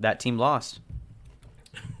 that team lost.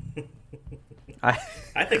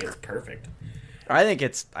 I think it's perfect. I think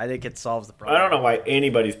it solves the problem. I don't know why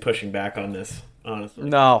anybody's pushing back on this, honestly.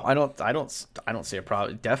 No, I don't see a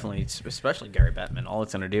problem. Definitely, especially Gary Bettman. All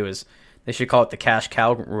it's going to do is they should call it the cash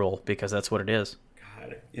cow rule, because that's what it is.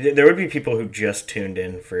 God, there would be people who just tuned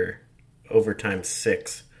in for Overtime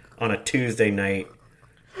 6 on a Tuesday night.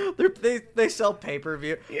 They sell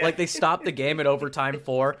pay-per-view. Yeah. Like, they stop the game at Overtime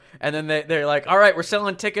 4, and then they're like, all right, we're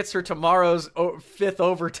selling tickets for tomorrow's 5th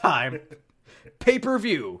overtime.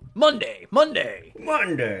 Pay-per-view. Monday.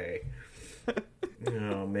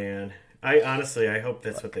 Oh, man. I hope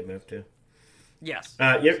that's what they move to. Yes.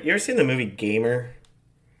 You ever seen the movie Gamer?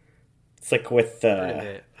 It's like with...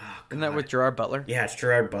 Isn't that with Gerard Butler? Yeah, it's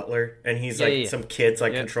Gerard Butler. And he's some kid's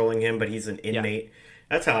controlling him, but he's an inmate. Yeah.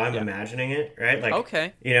 That's how I'm imagining it, right? Like,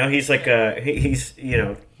 okay. He's like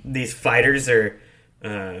these fighters are,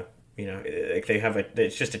 like they have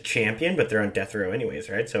it's just a champion, but they're on death row anyways,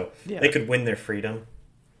 right? So they could win their freedom.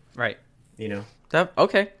 Right.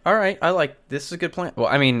 Okay. All right. I like, this is a good plan. Well,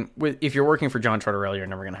 I mean, if you're working for John Tortorella, you're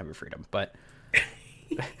never going to have your freedom, but...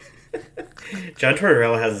 John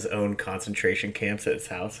Tortorella has his own concentration camps at his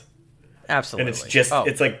house. Absolutely. And it's just,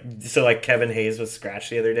 it's like, so like Kevin Hayes was scratched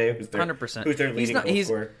the other day. 100%. Who's their leading goal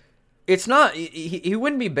scorer. It's not, he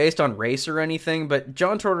wouldn't be based on race or anything, but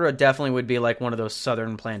John Tortorella definitely would be like one of those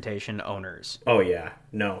Southern plantation owners. Oh, yeah.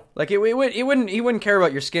 No. Like, he wouldn't care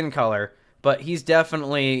about your skin color, but he's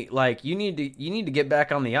definitely like, you need to get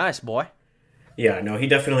back on the ice, boy. Yeah, no, he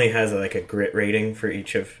definitely has a grit rating for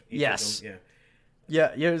each of them. Yes. Yeah.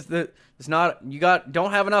 It's not,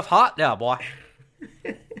 don't have enough hot now, boy.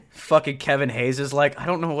 Fucking Kevin Hayes is like, I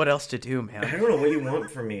don't know what else to do, man. I don't know what you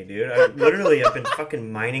want from me, dude. I've been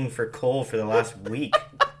fucking mining for coal for the last week.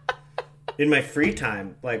 In my free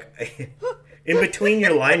time. Like, in between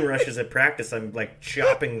your line rushes at practice, I'm like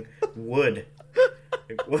chopping wood.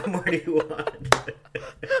 Like, what more do you want?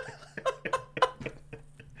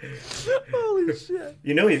 Holy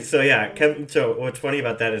shit. So what's funny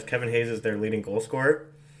about that is Kevin Hayes is their leading goal scorer.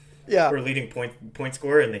 Yeah. Or leading point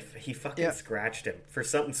scorer, and he fucking scratched him for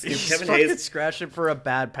something stupid. Kevin Hayes scratched him for a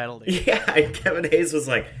bad penalty. Yeah, and Kevin Hayes was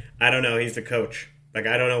like, I don't know, he's the coach. Like,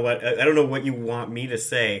 I don't know what you want me to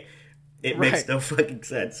say. It makes no fucking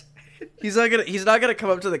sense. He's not gonna come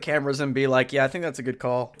up to the cameras and be like, yeah, I think that's a good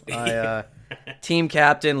call. Team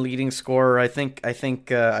captain, leading scorer. I think I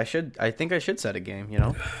should set a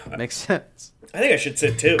game. Makes sense. I think I should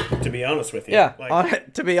sit too. To be honest with you. Yeah.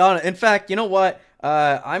 To be honest, in fact, you know what?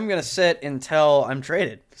 I'm gonna sit until I'm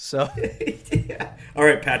traded. So. Yeah. All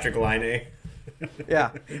right, Patrick Laine.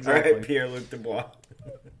 Yeah. Exactly. All right, Pierre-Luc Dubois.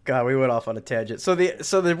 God, we went off on a tangent. So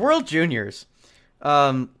the World Juniors.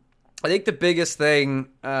 I think the biggest thing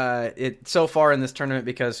so far in this tournament,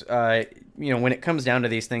 because when it comes down to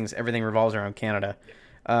these things, everything revolves around Canada.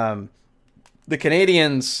 The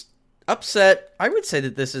Canadians upset. I would say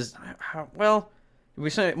that this is one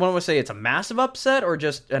would say it's a massive upset or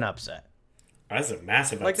just an upset. That's a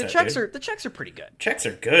massive upset. Like the Czechs are pretty good. Czechs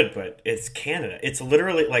are good, but it's Canada. It's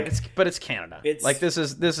literally like it's Canada. It's like this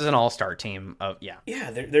is an all-star team of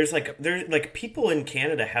Yeah, there's people in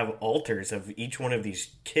Canada have altars of each one of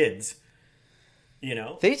these kids.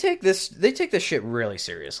 They take this shit really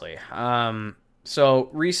seriously. The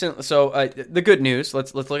good news.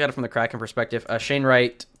 Let's look at it from the Kraken perspective. Shane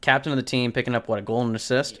Wright, captain of the team, picking up a goal and an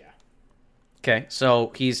assist. Yeah. Okay,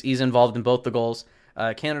 so he's involved in both the goals.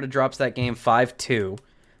 Canada drops that game 5-2,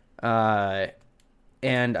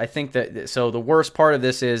 and I think that the worst part of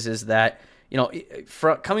this is that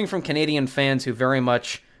coming from Canadian fans who very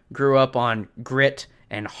much grew up on grit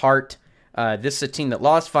and heart, this is a team that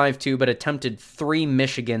lost 5-2 but attempted 3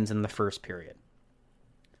 Michigans in the first period.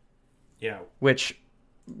 Yeah, which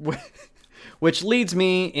leads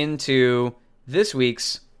me into this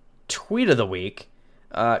week's tweet of the week,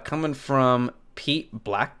 coming from Pete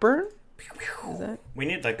Blackburn. Is that? We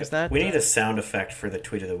need we need a sound effect for the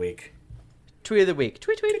tweet of the week. Tweet of the week.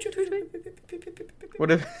 Tweet.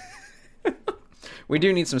 What if... We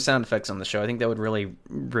do need some sound effects on the show. I think that would really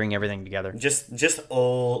bring everything together. Just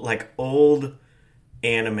old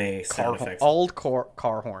anime sound effects. Old car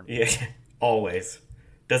horn. Yeah, always.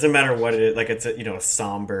 Doesn't matter what it is. Like it's a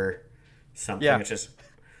somber something. Yeah. It's just.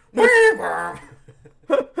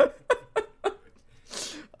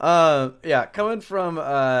 Coming from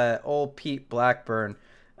old Pete Blackburn.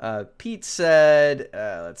 Pete said,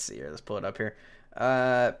 let's see here, let's pull it up here.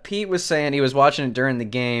 Pete was saying he was watching it during the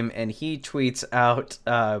game, and he tweets out,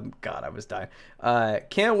 God, I was dying.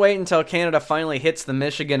 Can't wait until Canada finally hits the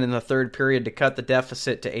Michigan in the third period to cut the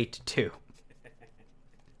deficit to 8-2.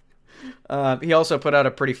 He also put out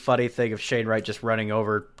a pretty funny thing of Shane Wright just running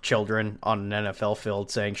over children on an NFL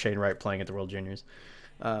field, saying Shane Wright playing at the World Juniors.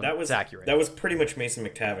 That was accurate. That was pretty much Mason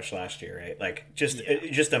McTavish last year, right? Like just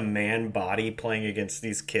a man body playing against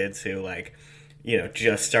these kids who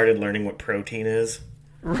just started learning what protein is.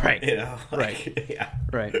 Right. Right. Yeah.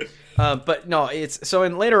 Right. But no, it's so.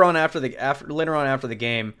 And later on after the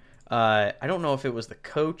game, I don't know if it was the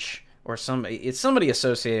coach or somebody. It's somebody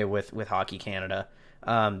associated with Hockey Canada.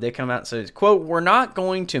 They come out and says, "Quote: We're not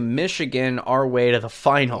going to Michigan our way to the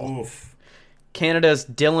final." Oof. Canada's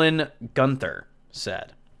Dylan Gunther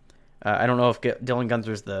said. I don't know if Dylan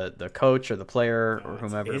Gunther's the coach or the player or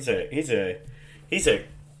whomever. He's a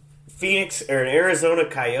Phoenix or an Arizona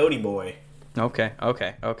Coyote boy. Okay.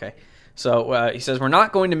 So he says, we're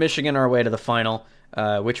not going to Michigan our way to the final,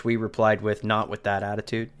 which we replied with, not with that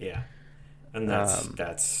attitude. Yeah. And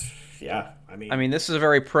that's yeah. I mean, this is a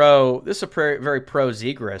very pro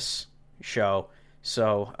Zegras show.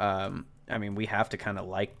 So, we have to kind of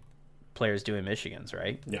like players doing Michigans,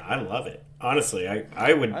 right? Yeah, I love it. Honestly, I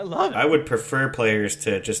love it. I would prefer players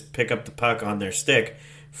to just pick up the puck on their stick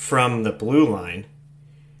from the blue line.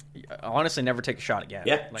 Honestly, never take a shot again.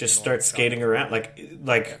 Yeah, just start skating around.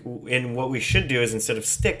 And what we should do is instead of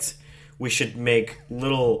sticks, we should make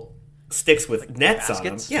little sticks with nets baskets?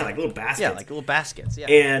 On them. Yeah, like little baskets. Yeah, like little baskets. Yeah.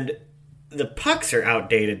 And the pucks are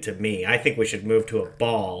outdated to me. I think we should move to a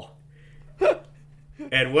ball.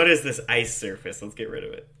 And what is this ice surface? Let's get rid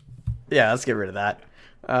of it. Yeah, let's get rid of that.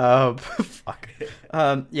 Fuck.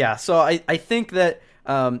 So I think that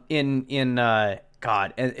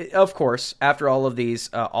God, and of course, after all of these,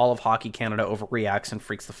 all of Hockey Canada overreacts and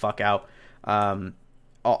freaks the fuck out.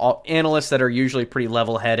 All analysts that are usually pretty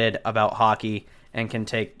level-headed about hockey and can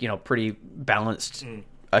take pretty balanced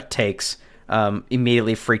takes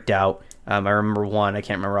immediately freaked out. I remember one, I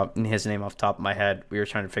can't remember his name off the top of my head. We were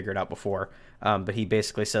trying to figure it out before, but he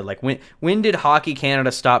basically said when did Hockey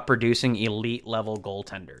Canada stop producing elite level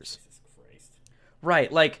goaltenders? Jesus Christ.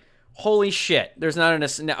 Right, like holy shit. There's not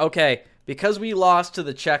okay. Because we lost to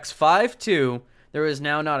the Czechs 5-2, there is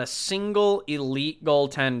now not a single elite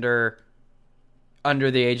goaltender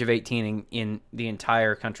under the age of 18 in the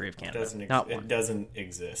entire country of Canada. It doesn't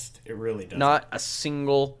exist. It really doesn't. Not a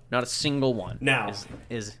single one. Now,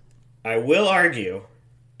 I will argue,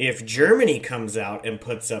 if Germany comes out and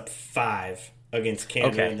puts up 5 against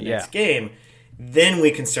Canada in the next game, then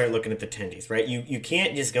we can start looking at the tendies, right? You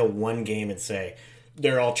can't just go one game and say,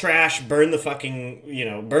 they're all trash, burn the fucking,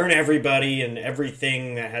 burn everybody and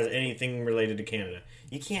everything that has anything related to Canada.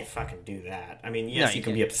 You can't fucking do that. I mean, yes, you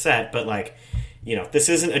can be upset, but this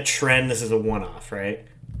isn't a trend, this is a one-off, right?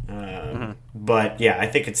 But yeah, I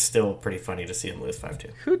think it's still pretty funny to see them lose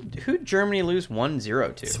 5-2. Who'd Germany lose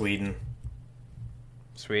 1-0 to? Sweden.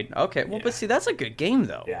 Okay, well, yeah. But see, that's a good game,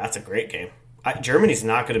 though. Yeah, that's a great game. Germany's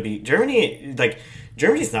not going to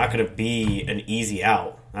be an easy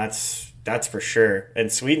out. That's for sure.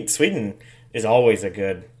 And Sweden is always a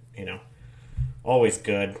good, always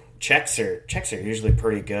good. Czechs are usually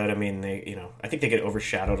pretty good. I mean, they, I think they get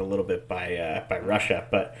overshadowed a little bit by Russia,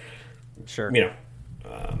 but sure.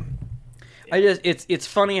 It's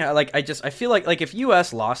funny. I feel like if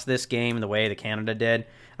US lost this game the way the Canada did,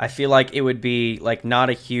 I feel like it would be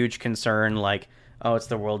not a huge concern. Like, oh, it's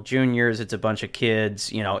the World Juniors. It's a bunch of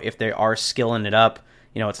kids. If they are skilling it up,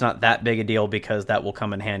 it's not that big a deal because that will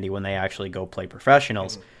come in handy when they actually go play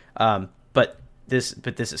professionals. But this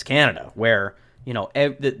is Canada, where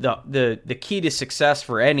the key to success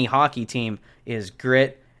for any hockey team is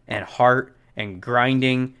grit and heart and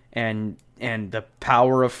grinding and the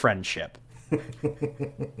power of friendship.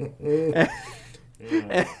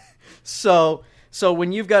 So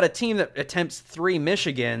when you've got a team that attempts 3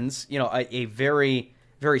 Michigans, a very,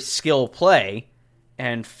 very skilled play,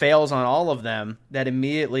 and fails on all of them, that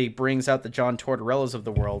immediately brings out the John Tortorellas of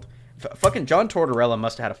the world. Fucking John Tortorella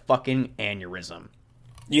must have had a fucking aneurysm.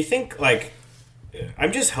 You think,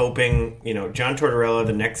 I'm just hoping, John Tortorella,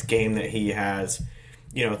 the next game that he has,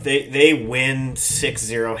 they win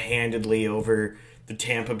 6-0 handedly over the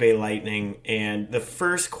Tampa Bay Lightning, and the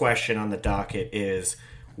first question on the docket is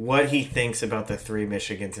what he thinks about the 3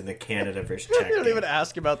 Michigans in the Canada versus Czech Don't game. even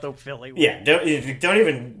ask about the Philly win. Yeah, don't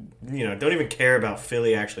even care about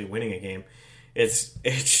Philly actually winning a game. It's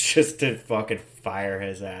just to fucking fire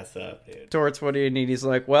his ass up, dude. Torts, what do you need? He's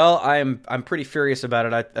like, well, I'm pretty furious about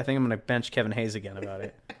it. I think I'm going to bench Kevin Hayes again about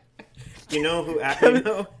it. You know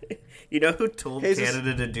who told Hayes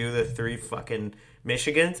Canada to do the 3 fucking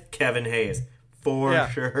Michigans? Kevin Hayes, for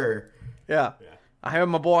sure. Yeah. I heard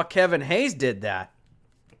my boy Kevin Hayes did that.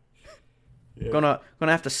 Yeah. Gonna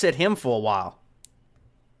have to sit him for a while.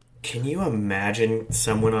 Can you imagine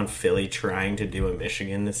someone on Philly trying to do a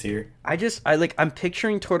Michigan this year? I'm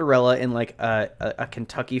picturing Tortorella in like a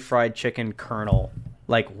Kentucky Fried Chicken Colonel,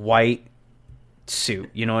 like white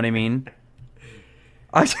suit. You know what I mean?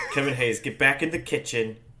 Kevin Hayes, get back in the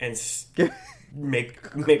kitchen and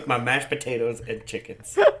make my mashed potatoes and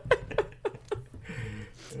chickens.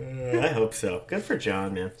 I hope so. Good for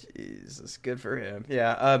John, man. Jesus, good for him.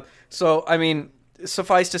 Yeah. So I mean,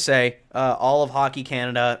 suffice to say, all of Hockey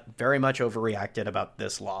Canada very much overreacted about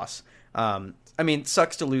this loss. I mean,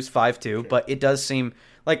 sucks to lose 5-2, but it does seem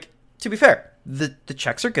like, to be fair, the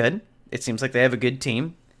Czechs are good. It seems like they have a good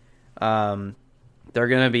team. They're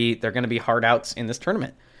gonna be hard outs in this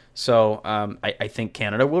tournament. So I think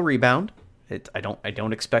Canada will rebound. I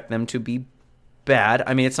don't expect them to be bad.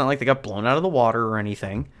 I mean, it's not like they got blown out of the water or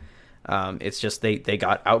anything. It's just they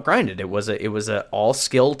got outgrinded. It was a all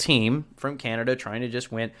skill team from Canada trying to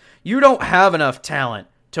just win. You don't have enough talent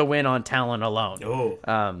to win on talent alone.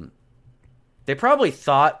 Oh. They probably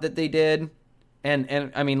thought that they did,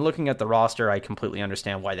 and I mean, looking at the roster, I completely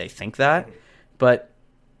understand why they think that. But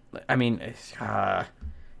I mean, I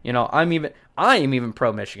am even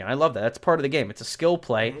pro Michigan. I love that. That's part of the game. It's a skill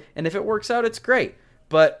play, and if it works out, it's great.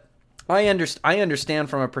 But I understand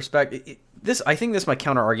from a perspective. I think this is my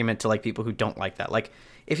counter argument to like people who don't like that. Like,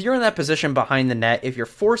 if you're in that position behind the net, if you're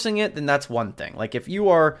forcing it, then that's one thing. Like, if you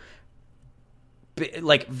are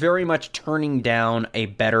like very much turning down a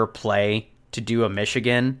better play to do a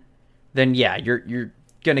Michigan, then yeah, you're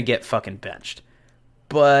gonna get fucking benched.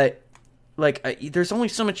 But like, there's only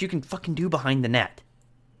so much you can fucking do behind the net.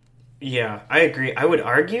 Yeah, I agree. I would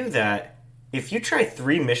argue that if you try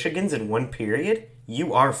 3 Michigans in one period,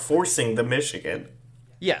 you are forcing the Michigan.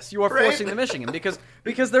 Yes, you are forcing the Michigan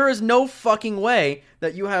because there is no fucking way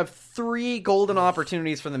that you have 3 golden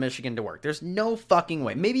opportunities for the Michigan to work. There's no fucking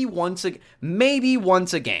way. Maybe once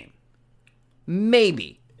a game.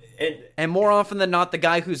 Maybe. And more often than not, the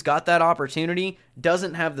guy who's got that opportunity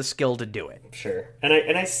doesn't have the skill to do it. Sure. And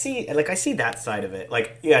I see that side of it.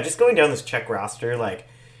 Like, yeah, just going down this Czech roster, like,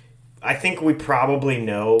 I think we probably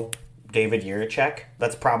know David Jiricek.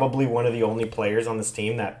 That's probably one of the only players on this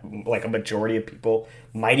team that like a majority of people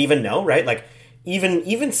might even know, right? Like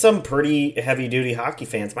even some pretty heavy duty hockey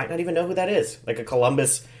fans might not even know who that is. Like a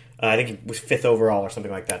Columbus, I think he was 5th overall or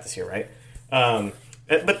something like that this year, right?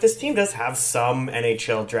 But this team does have some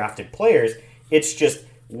NHL drafted players. It's just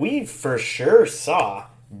we for sure saw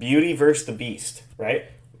Beauty versus the Beast, right?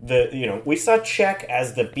 We saw Czech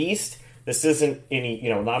as the Beast. This isn't any,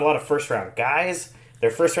 not a lot of first round guys.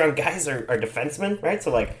 Their first round guys are defensemen, right?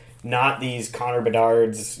 So like not these Connor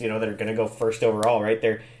Bedards, that are going to go first overall, right?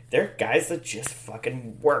 They're guys that just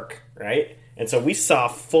fucking work, right? And so we saw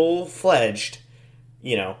full-fledged,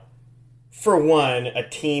 for one, a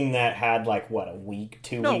team that had like what, a week,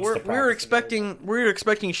 2 weeks to practice. We were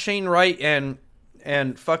expecting Shane Wright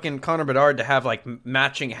and fucking Connor Bedard to have like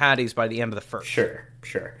matching Hatties by the end of the first. Sure.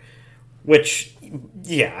 Which,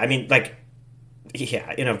 yeah, I mean, like,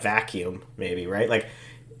 yeah, in a vacuum, maybe, right? Like,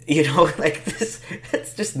 like this,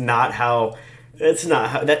 it's just not how,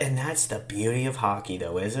 and that's the beauty of hockey,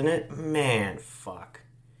 though, isn't it? Man, fuck.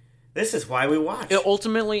 This is why we watch. It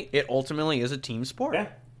ultimately is a team sport. Yeah,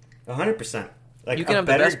 100%. Like, you can have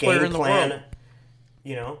the best player in the world.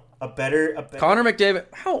 A better... Connor McDavid,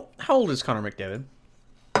 how old is Connor McDavid?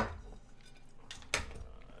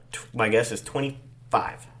 My guess is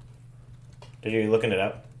 25. Are you looking it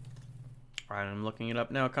up? All right, I'm looking it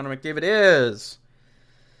up now. Connor McDavid is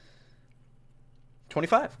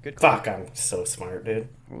 25. Good call. Fuck, I'm so smart, dude.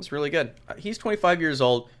 It was really good. He's 25 years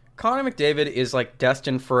old. Connor McDavid is like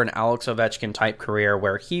destined for an Alex Ovechkin type career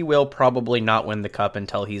where he will probably not win the cup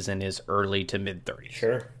until he's in his early to mid 30s.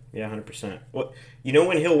 Sure. Yeah, 100%. Well,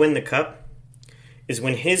 when he'll win the cup is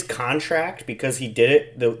when his contract, because he did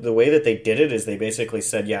it, the way that they did it is they basically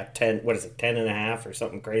said, yeah, 10 and a half or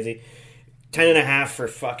something crazy. 10.5 for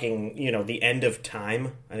fucking, the end of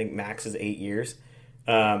time. I think max is 8 years.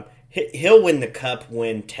 He'll win the cup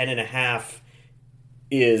when 10.5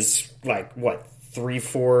 is like, what,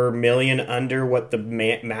 3-4 million under what the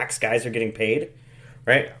max guys are getting paid,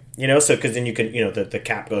 right? So because then you can, the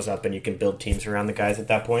cap goes up and you can build teams around the guys at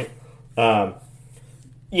that point.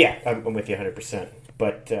 Yeah, I'm with you 100%.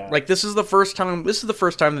 But this is the first time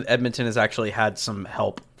that Edmonton has actually had some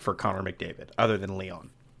help for Connor McDavid, other than Leon.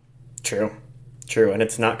 True, and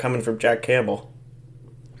it's not coming from Jack Campbell.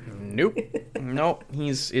 Nope. No,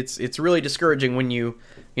 it's really discouraging when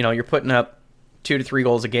you're putting up 2 to 3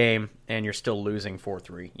 goals a game and you're still losing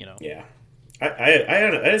 4-3. Yeah, I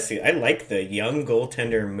honestly I like the young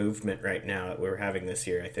goaltender movement right now that we're having this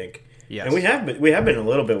year. I think. Yes. And we have been a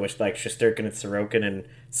little bit with like Shesterkin and Sorokin and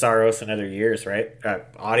Saros and other years, right?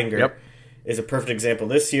 Ottinger is a perfect example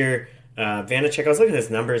this year. Vanacek, I was looking at his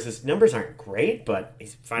numbers. His numbers aren't great, but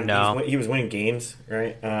he's fine. No. He was winning games,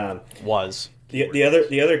 right? The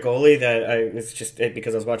other goalie that it's just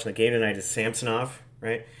because I was watching the game tonight is Samsonov,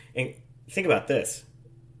 right? And think about this: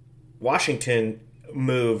 Washington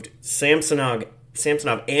moved Samsonov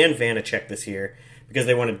and Vanacek this year because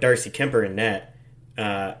they wanted Darcy Kemper in net.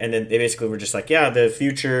 And then they basically were just like, yeah, the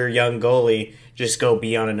future young goalie, just go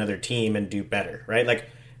be on another team and do better, right? Like,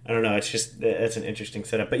 I don't know. It's just, that's an interesting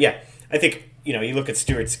setup. But yeah, I think, you look at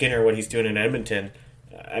Stuart Skinner, what he's doing in Edmonton.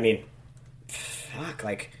 I mean, fuck,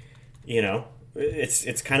 like,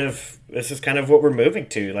 it's kind of, this is kind of what we're moving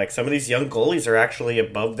to. Like, some of these young goalies are actually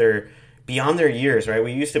beyond their years, right?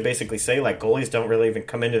 We used to basically say, like, goalies don't really even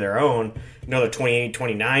come into their own, they're 28,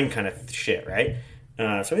 29 kind of shit, right?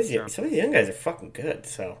 Some of these young guys are fucking good.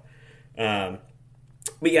 So, but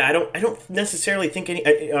yeah, I don't necessarily think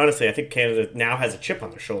honestly, I think Canada now has a chip on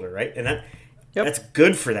their shoulder, right? And that's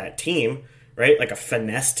good for that team, right? Like a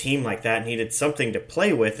finesse team like that needed something to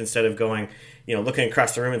play with instead of going, looking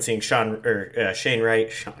across the room and seeing Shaun White. Shane Wright,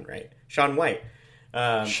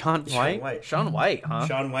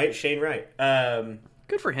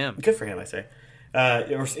 Good for him. I say.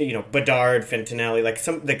 Or Bedard, Fentinelli,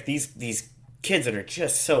 like these kids that are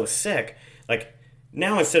just so sick. Like,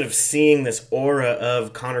 now instead of seeing this aura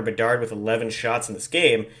of Connor Bedard with 11 shots in this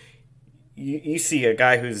game, you see a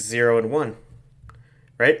guy who's 0-1,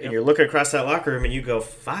 right? Yep. And you're looking across that locker room and you go,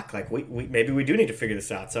 fuck, like we maybe we do need to figure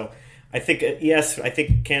this out. So I think, yes, I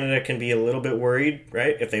think Canada can be a little bit worried,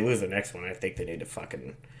 right? If they lose the next one, I think they need to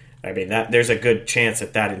there's a good chance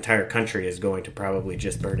that entire country is going to probably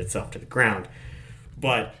just burn itself to the ground.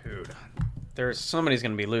 But dude, somebody's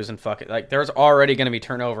going to be losing fucking... Like, there's already going to be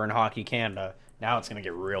turnover in Hockey Canada. Now it's going to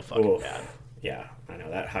get real fucking bad. Yeah, I know.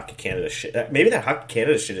 That Hockey Canada shit... Maybe that Hockey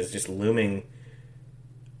Canada shit is just looming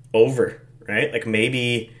over, right? Like,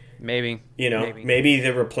 maybe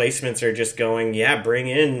the replacements are just going, bring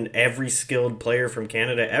in every skilled player from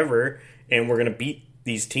Canada ever, and we're going to beat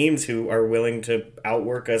these teams who are willing to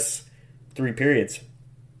outwork us 3 periods.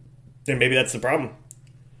 And maybe that's the problem.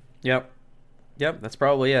 Yep, that's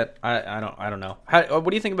probably it. I don't know. What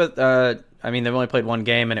do you think about? They've only played one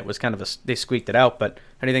game, and it was kind of they squeaked it out. But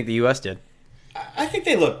how do you think the U.S. did? I think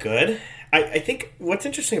they look good. I think what's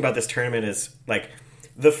interesting about this tournament is like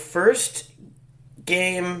the first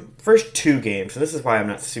 2 games, and this is why I'm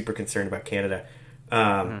not super concerned about Canada.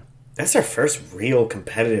 That's their first real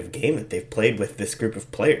competitive game that they've played with this group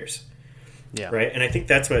of players. Yeah. Right, and I think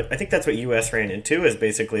that's what U.S. ran into is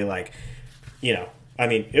basically like,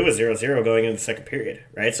 it was 0-0 going into the second period,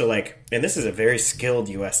 right? So, like, and this is a very skilled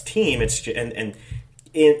U.S. team. It's and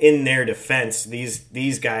in their defense,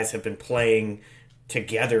 these guys have been playing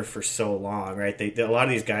together for so long, right? A lot of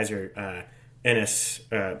these guys are they're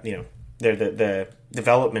the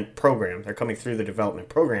development program. They're coming through the development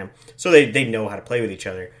program, so they know how to play with each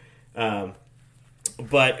other. But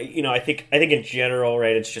I think in general,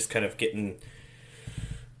 right? It's just kind of getting.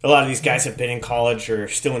 A lot of these guys have been in college or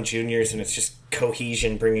still in juniors, and it's just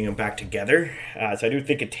cohesion bringing them back together. So I do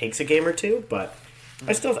think it takes a game or two, but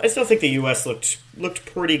I still think the U.S. looked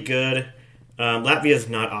pretty good. Latvia is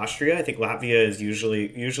not Austria. I think Latvia is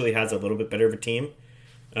usually has a little bit better of a team,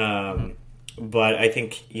 but I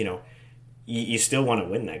think you still want to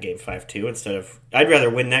win that game 5-2 instead of. I'd rather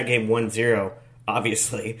win that game 1-0,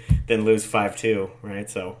 obviously, than lose 5-2. Right?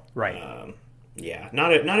 So right. Yeah,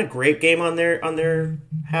 not a great game on their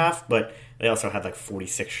half, but they also had like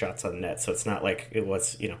 46 shots on net, so it's not like it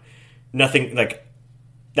was nothing like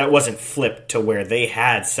that wasn't flipped to where they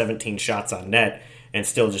had 17 shots on net and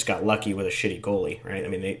still just got lucky with a shitty goalie, right? I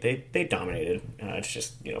mean they dominated. It's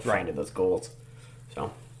just finding those goals.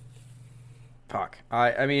 So fuck.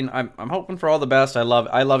 I'm hoping for all the best. I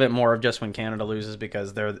love it more of just when Canada loses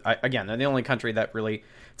because they're the only country that really.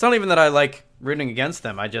 It's not even that I like rooting against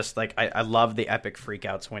them. I just like I love the epic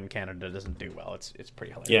freakouts when Canada doesn't do well. It's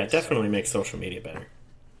pretty hilarious. Yeah, it definitely makes social media better.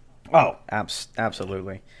 Oh,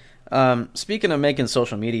 absolutely. Speaking of making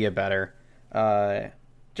social media better,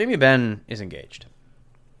 Jamie Benn is engaged.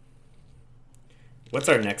 What's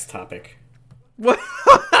our next topic? What?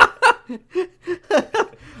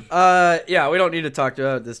 Yeah, we don't need to talk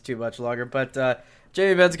about this too much longer, but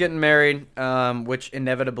Jamie Benn's getting married, which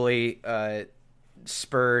inevitably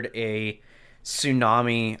spurred a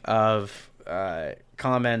tsunami of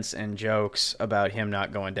comments and jokes about him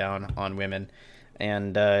not going down on women.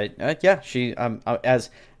 And yeah, she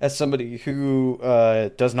as somebody who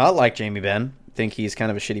does not like Jamie Benn, think he's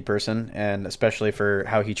kind of a shitty person, and especially for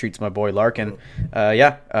how he treats my boy Larkin.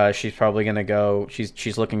 She's probably gonna go.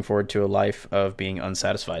 She's looking forward to a life of being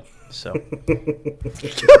unsatisfied. So,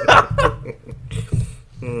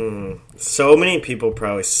 So many people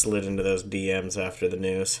probably slid into those DMs after the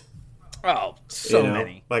news. Oh, so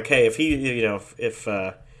many. Like, hey, if he, if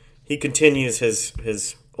he continues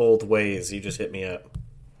his old ways, you just hit me up.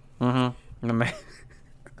 Mm-hmm.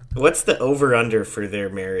 What's the over-under for their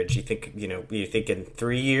marriage? You think, you thinking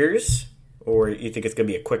 3 years? Or you think it's going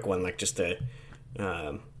to be a quick one, like just a...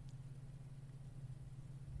 yeah,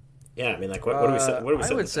 I mean, like, what do we say?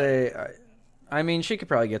 I would say... I mean, she could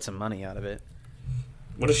probably get some money out of it.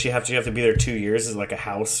 What does she have? Do you have to be there 2 years as like a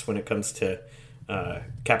house when it comes to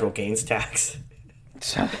capital gains tax?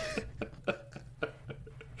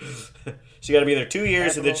 She got to be there 2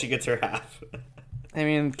 years and then she gets her half. I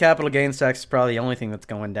mean, capital gains tax is probably the only thing that's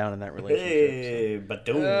going down in that relationship. Hey, so. but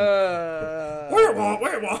don't.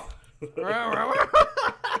 Werewolf.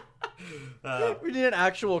 We need an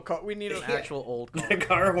actual car. We need an actual old car. The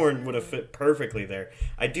car horn would have fit perfectly there.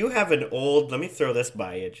 I do have an old. Let me throw this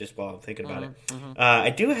by you just while I'm thinking about it. Mm-hmm. I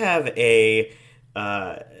do have a.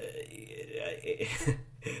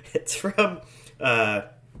 It's from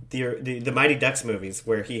the Mighty Ducks movies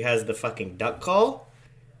where he has the fucking duck call.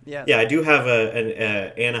 Yeah, I do have an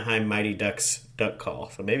Anaheim Mighty Ducks duck call,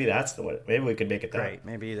 so maybe that's the one. Maybe we could make it that. Right,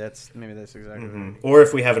 maybe that's exactly. Mm-hmm. Right. Or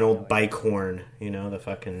if we have an old bike horn, the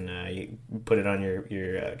fucking you put it on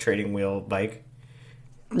your trading wheel bike.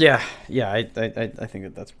 Yeah, I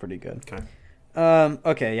think that's pretty good. Okay.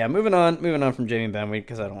 Okay, yeah. Moving on from Jamie Benn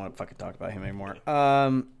because I don't want to fucking talk about him anymore.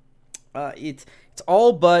 It's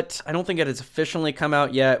all but I don't think it has officially come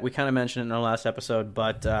out yet. We kind of mentioned it in our last episode,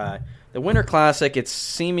 but the Winter Classic, it's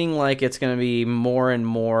seeming like it's going to be more and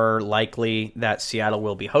more likely that Seattle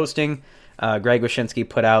will be hosting. Greg Wyshynski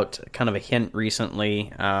put out kind of a hint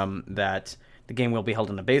recently that the game will be held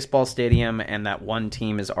in a baseball stadium and that one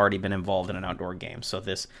team has already been involved in an outdoor game. So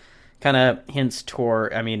this kind of hints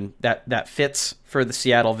toward, I mean, that fits for the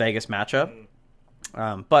Seattle-Vegas matchup.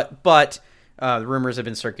 But the rumors have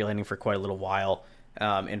been circulating for quite a little while.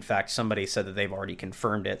 In fact, somebody said that they've already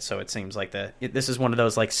confirmed it, so it seems like this is one of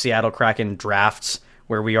those like Seattle Kraken drafts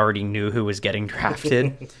where we already knew who was getting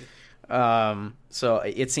drafted. So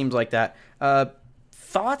it seems like that.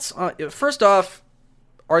 Thoughts on, first off,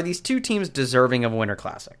 are these two teams deserving of a Winter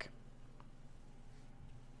Classic?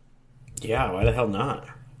 Yeah, why the hell not?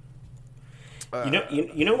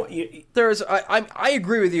 You know what? I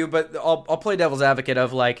agree with you, but I'll play devil's advocate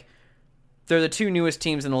of like. They're the two newest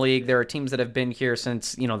teams in the league. There are teams that have been here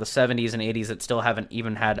since the 70s and 80s that still haven't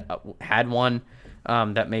even had one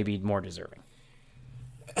that may be more deserving.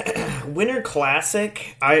 Winter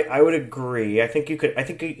Classic, I would agree. I think I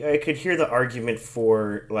could hear the argument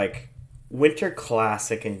for like Winter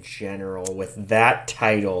Classic in general with that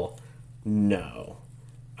title. No,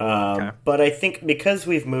 okay. But I think because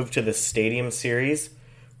we've moved to the Stadium Series.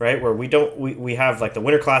 Right, where we have like the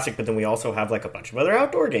Winter Classic, but then we also have like a bunch of other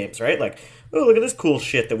outdoor games, right? Like, oh, look at this cool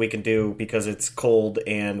shit that we can do because it's cold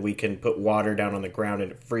and we can put water down on the ground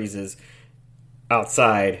and it freezes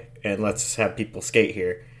outside, and let's have people skate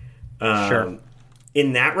here. Sure.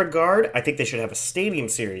 In that regard, I think they should have a Stadium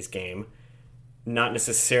Series game, not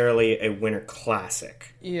necessarily a Winter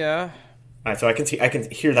Classic. Yeah. So I can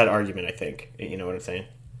hear that argument. I think you know what I'm saying.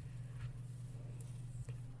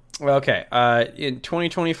 Okay. In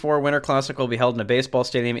 2024, Winter Classic will be held in a baseball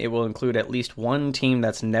stadium. It will include at least one team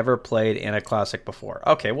that's never played in a Classic before.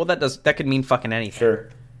 Okay, well that could mean fucking anything.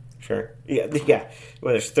 Sure. Yeah.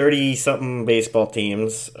 Well, there's 30-something baseball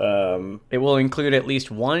teams. It will include at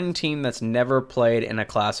least one team that's never played in a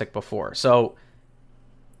Classic before. So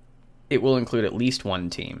it will include at least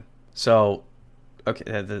one team. So okay,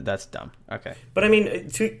 that's dumb. Okay. But I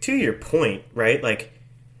mean, to your point, right? Like.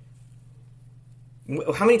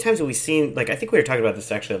 How many times have we seen, like, I think we were talking about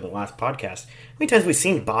this actually in the last podcast, how many times have we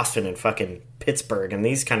seen Boston and fucking Pittsburgh and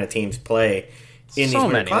these kind of teams play in so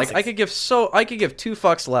these many. classics. Like I could give two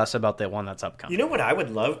fucks less about the one that's upcoming. You know what I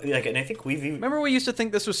would love? Like, and I think we've even... Remember we used to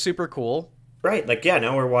think this was super cool, right? Like, yeah,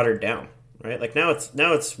 now we're watered down, right? Like now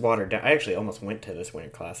it's watered down. I actually almost went to this Winter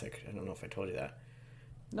Classic. I don't know if I told you that.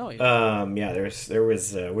 No. You yeah, there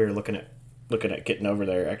was we were looking at getting over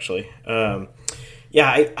there actually.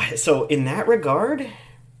 Yeah, so in that regard,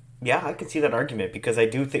 yeah, I could see that argument because I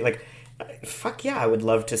do think like, fuck yeah, I would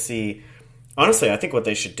love to see. Honestly, I think what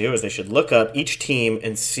they should do is they should look up each team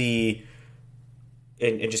and see,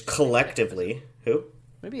 and just collectively who.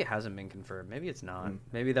 Maybe it hasn't been confirmed. Maybe it's not.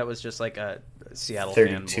 Maybe that was just like a Seattle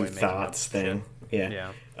 32 fanboy thoughts thing.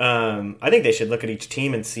 Yeah. I think they should look at each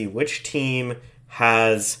team and see which team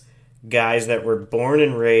has guys that were born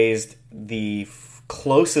and raised the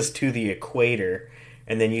closest to the equator,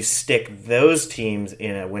 and then you stick those teams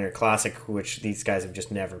in a Winter Classic, which these guys have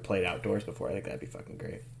just never played outdoors before. I think that'd be fucking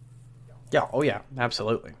great. Yeah. Oh yeah.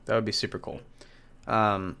 Absolutely. That would be super cool.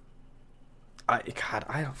 I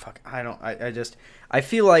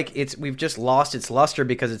feel like we've just lost its luster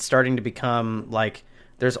because it's starting to become like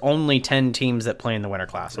there's only 10 teams that play in the Winter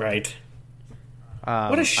Classic. Right.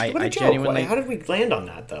 What a joke. Genuinely, how did we land on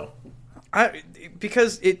that though?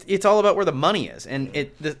 Because it's all about where the money is, and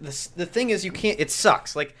the thing is you can't. It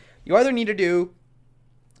sucks. Like you either need to do,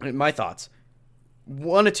 my thoughts,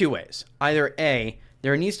 one of two ways. Either A,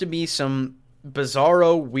 there needs to be some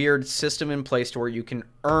bizarro weird system in place to where you can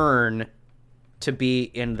earn to be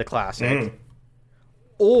in the Classic,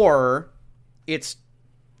 or it's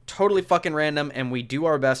totally fucking random and we do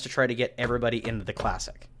our best to try to get everybody into the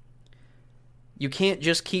Classic. You can't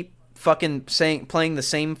just keep fucking playing the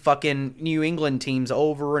same fucking New England teams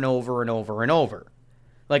over and over and over and over.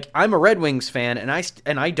 Like, I'm a Red Wings fan, and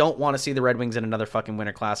I don't want to see the Red Wings in another fucking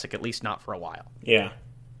Winter Classic, at least not for a while. Yeah.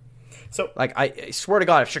 So, like, I swear to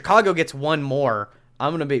God, if Chicago gets one more,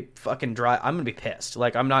 I'm gonna be fucking dry. I'm gonna be pissed.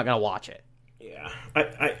 Like, I'm not gonna watch it. Yeah.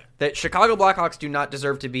 That Chicago Blackhawks do not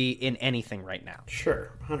deserve to be in anything right now.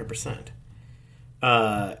 Sure, 100%.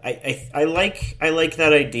 I like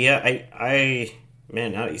that idea.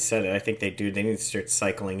 Man, now that you said it, I think they do. They need to start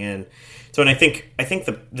cycling in. So, and I think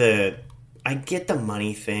the I get the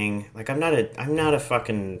money thing. Like, I'm not a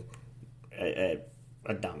fucking a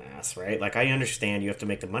dumbass, right? Like, I understand you have to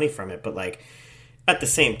make the money from it, but like at the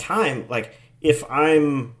same time, like if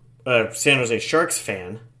I'm a San Jose Sharks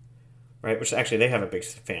fan, right? Which actually they have a big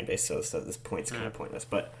fan base, so this point's kind of pointless.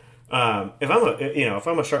 But if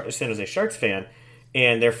I'm a San Jose Sharks fan,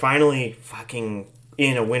 and they're finally fucking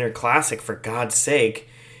in a Winter Classic, for God's sake,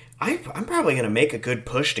 I'm probably going to make a good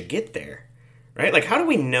push to get there, right? Like, how do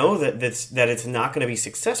we know that it's not going to be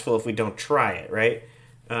successful if we don't try it, right?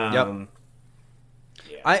 Yep.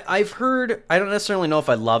 Yeah. I've heard, I don't necessarily know if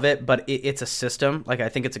I love it, but it's a system. Like, I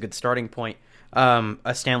think it's a good starting point.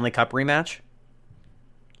 A Stanley Cup rematch.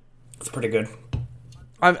 It's pretty good.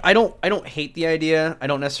 I don't hate the idea. I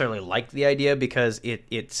don't necessarily like the idea because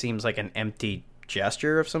it seems like an empty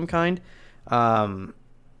gesture of some kind.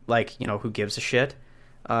 Like, you know, who gives a shit?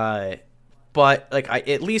 But like,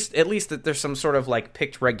 at least that there's some sort of like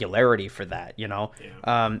picked regularity for that, you know.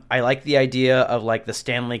 Yeah. I like the idea of like the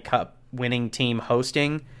Stanley Cup winning team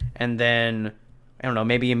hosting, and then I don't know,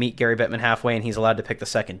 maybe you meet Gary Bettman halfway and he's allowed to pick the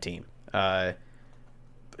second team.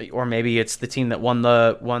 Or maybe it's the team that won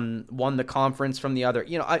the conference from the other.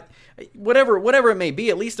 You know, whatever it may be,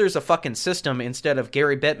 at least there's a fucking system instead of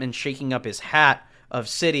Gary Bettman shaking up his hat of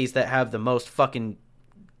cities that have the most fucking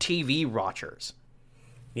TV watchers.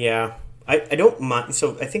 Yeah, I don't mind.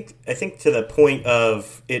 So I think to the point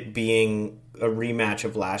of it being a rematch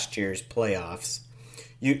of last year's playoffs,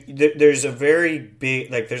 there's a very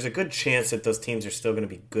big, like, there's a good chance that those teams are still going to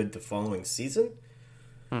be good the following season.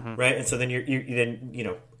 Mm-hmm. Right, and so then you're you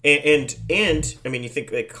know, and I mean, you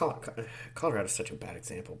think like Colorado's such a bad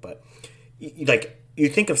example, but you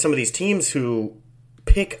think of some of these teams who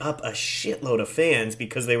pick up a shitload of fans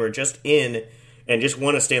because they were just in and just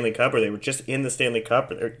won a Stanley Cup, or they were just in the Stanley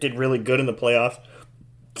Cup, or did really good in the playoffs.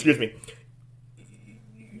 Excuse me.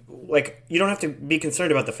 Like, you don't have to be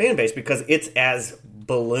concerned about the fan base because it's as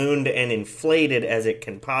ballooned and inflated as it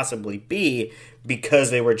can possibly be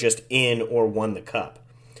because they were just in or won the cup.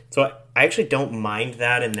 So I actually don't mind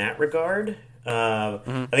that in that regard.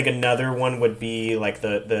 I think another one would be like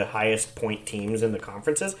the highest point teams in the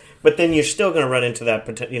conferences, but then you're still going to run into that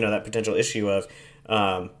that potential issue of,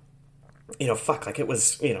 like it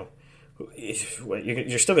was,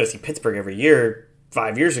 you're still going to see Pittsburgh every year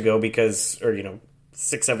 5 years ago because, or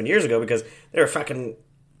 6-7 years ago, because they were fucking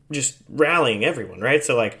just rallying everyone, right?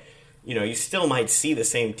 So like, you still might see the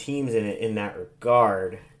same teams in that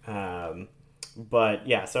regard. But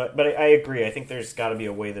yeah, but I agree. I think there's got to be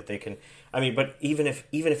a way that they can. I mean, but even if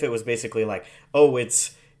it was basically like, oh,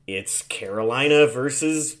 it's Carolina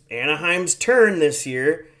versus Anaheim's turn this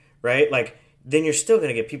year, right? Like, then you're still going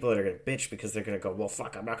to get people that are going to bitch because they're going to go, well,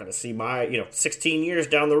 fuck, I'm not going to see my, 16 years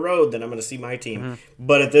down the road, then I'm going to see my team. Mm-hmm.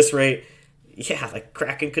 But at this rate, yeah, like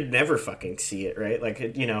Kraken could never fucking see it, right?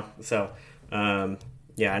 Like, so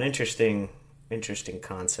yeah, an interesting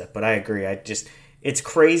concept. But I agree. It's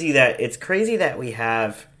crazy that we've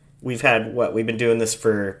had we've been doing this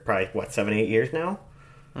for probably 7-8 years now,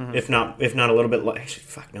 mm-hmm. if not a little bit. Actually,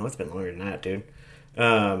 fuck no, it's been longer than that, dude.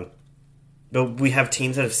 But we have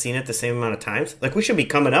teams that have seen it the same amount of times. Like, we should be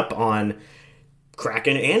coming up on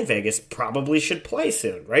Kraken and Vegas probably should play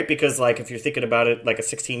soon, right? Because like if you're thinking about it, like a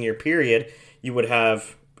 16-year period, you would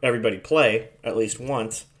have everybody play at least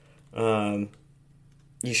once.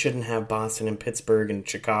 You shouldn't have Boston and Pittsburgh and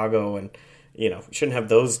Chicago and. You shouldn't have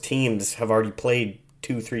those teams have already played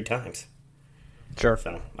 2-3 times. Sure.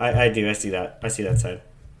 So I do. I see that. I see that side.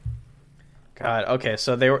 God. Okay.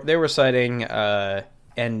 So they were citing NRD,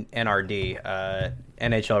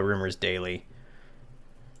 NHL Rumors Daily,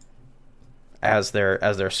 as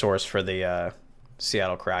their source for the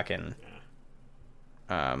Seattle Kraken.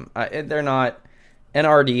 They're not.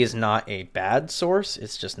 NRD is not a bad source.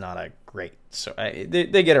 It's just not a great. So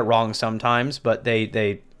they get it wrong sometimes, but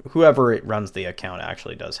they whoever it runs the account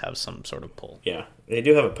actually does have some sort of pull. Yeah, they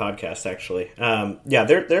do have a podcast actually. Yeah,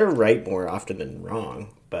 they're right more often than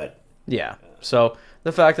wrong, but yeah. So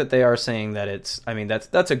the fact that they are saying that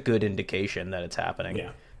that's a good indication that it's happening.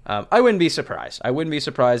 Yeah. I wouldn't be surprised. I wouldn't be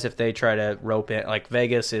surprised if they try to rope in. Like,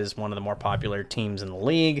 Vegas is one of the more popular teams in the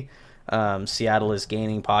league. Seattle is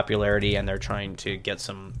gaining popularity, and they're trying to get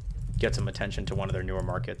some attention to one of their newer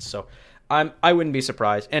markets. So I wouldn't be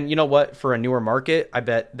surprised. And you know what? For a newer market, I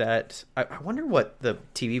bet that I wonder what the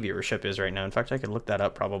TV viewership is right now. In fact, I could look that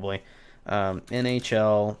up probably.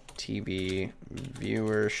 NHL TV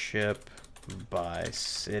viewership by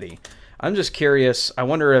city. I'm just curious. I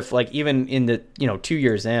wonder if, like, even in the 2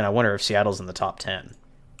 years in, I wonder if Seattle's in the top 10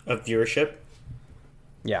 of viewership.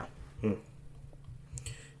 Yeah.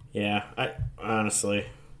 Yeah. I honestly,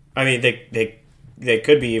 I mean, they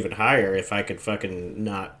could be even higher if I could fucking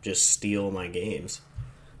not just steal my games.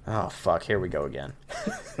 Oh, fuck. Here we go again.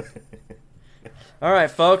 All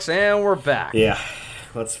right, folks, and we're back. Yeah.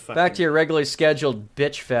 Back to your regularly scheduled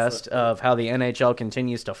bitch fest of how the NHL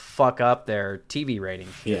continues to fuck up their TV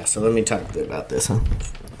ratings. Yeah, so let me talk about this, huh?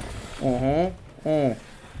 Mm-hmm.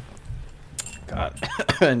 God,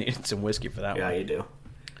 I needed some whiskey for that one. Yeah, you do.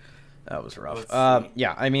 That was rough.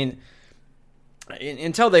 Yeah, I mean,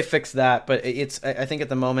 until they fix that, but I think at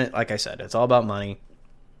the moment, like I said, it's all about money.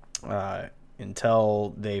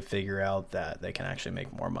 Until they figure out that they can actually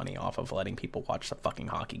make more money off of letting people watch the fucking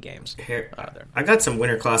hockey games. Here, I got some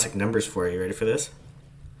Winter Classic numbers for you. Ready for this?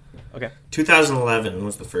 Okay. 2011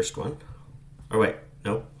 was the first one. Or wait,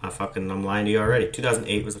 nope. I'm lying to you already.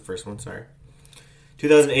 2008 was the first one. Sorry.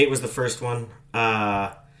 2008 was the first one.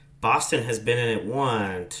 Boston has been in it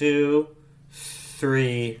 1, 2,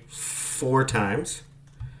 3, 4 times.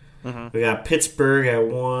 Mm-hmm. We got Pittsburgh at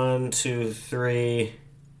 1, 2, 3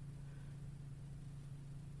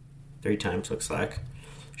 times, looks like.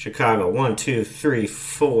 Chicago, 1, 2, 3,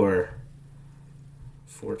 4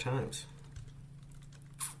 times.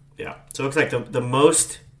 Yeah. So it looks like the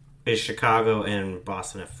most is Chicago and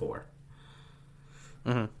Boston at 4.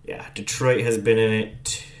 Mm-hmm. Yeah. Detroit has been in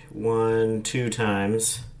it 1, 2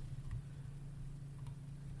 times.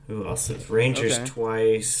 Who else is Rangers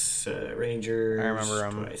twice? Rangers. I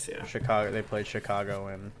remember twice. Yeah. Chicago. They played Chicago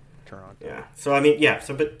and Toronto. Yeah. So I mean, yeah.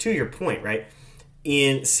 So, but to your point, right?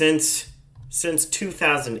 Since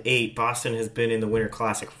 2008, Boston has been in the Winter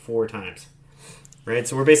Classic 4 times, right?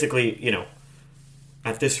 So we're basically,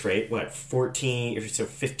 at this rate,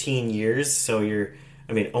 15 years. So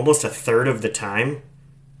almost a third of the time,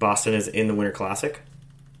 Boston is in the Winter Classic.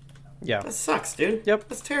 Yeah, that sucks, dude. Yep,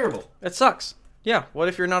 that's terrible. It sucks. Yeah, what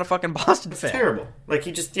if you're not a fucking Boston fan? It's terrible. Like,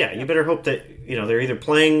 you better hope that they're either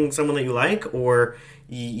playing someone that you like or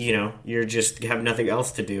you're just have nothing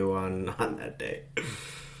else to do on that day.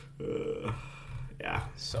 Yeah,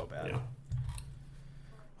 so bad. Yeah.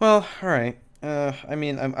 Well, all right. I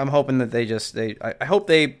mean, I'm hoping that I hope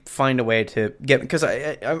they find a way to get, because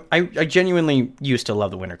I genuinely used to love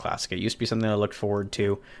the Winter Classic. It used to be something I looked forward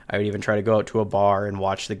to. I would even try to go out to a bar and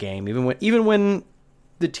watch the game, even when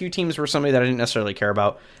the two teams were somebody that I didn't necessarily care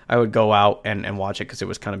about. I would go out and watch it because it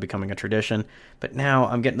was kind of becoming a tradition. But now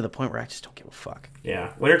I'm getting to the point where I just don't give a fuck.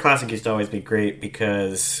 Yeah, Winter Classic used to always be great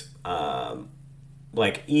because, even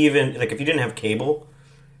if you didn't have cable,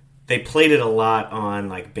 they played it a lot on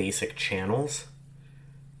like basic channels,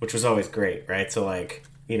 which was always great, right? So like,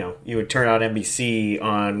 you know, you would turn out NBC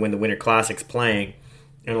on when the Winter Classic's playing,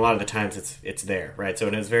 and a lot of the times it's there, right? So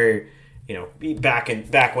it was very, you know, back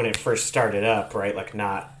when it first started up, right? Like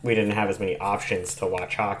we didn't have as many options to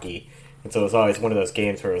watch hockey, and so it was always one of those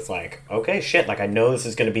games where it was like, okay, shit, like I know this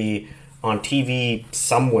is going to be on TV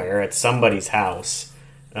somewhere at somebody's house,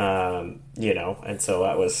 you know, and so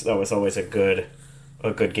that was always a good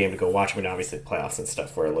game to go watch. I mean, obviously the playoffs and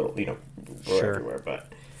stuff were a little, you know, were everywhere, but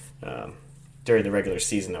during the regular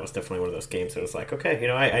season, that was definitely one of those games that was like, okay, you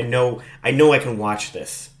know, I know I can watch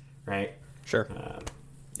this, right? Sure.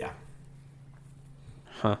 Yeah.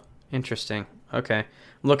 Huh. Interesting. Okay.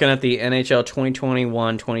 I'm looking at the NHL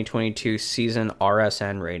 2021-2022 season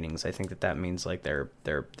RSN ratings. I think that means like their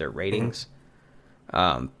ratings.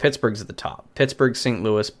 Mm-hmm. Pittsburgh's at the top. Pittsburgh, St.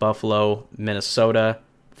 Louis, Buffalo, Minnesota,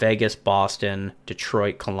 Vegas, Boston,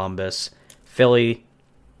 Detroit, Columbus, Philly,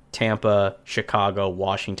 Tampa, Chicago,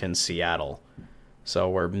 Washington, Seattle. So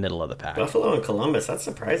we're middle of the pack. Buffalo and Columbus, that's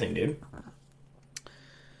surprising, dude.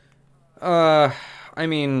 I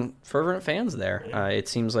mean, fervent fans there. It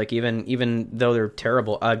seems like even though they're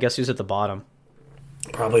terrible, guess who's at the bottom?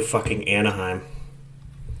 Probably fucking Anaheim.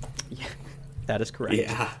 Yeah, that is correct.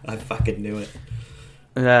 Yeah, I fucking knew it.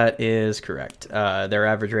 That is correct. Their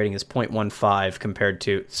average rating is 0.15 compared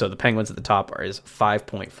to, so the Penguins at the top is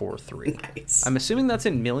 5.43. Nice. I'm assuming that's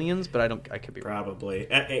in millions, but I could be wrong. Probably.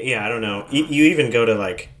 Yeah, I don't know. You even go to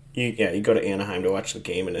like you go to Anaheim to watch the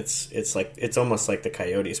game, and it's like it's almost like the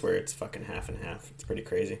Coyotes where it's fucking half and half. It's pretty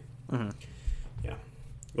crazy. Mm-hmm. Yeah.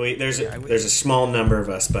 Well, there's a small number of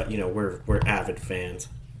us, but you know we're avid fans.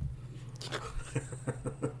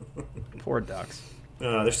 Poor Ducks.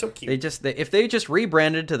 They're so cute. If they just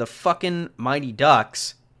rebranded to the fucking Mighty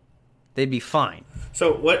Ducks, they'd be fine.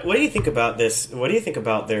 So what do you think about this? What do you think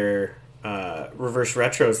about their reverse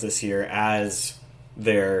retros this year as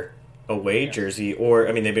their away jersey? Or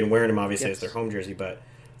I mean, they've been wearing them obviously as their home jersey, but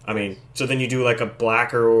I mean, so then you do like a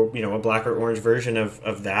black or orange version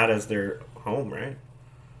of that as their home, right?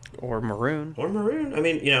 Or maroon. I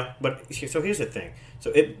mean, you know, but so here's the thing.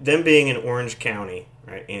 So them being in Orange County,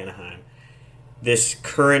 right, Anaheim. This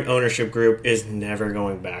current ownership group is never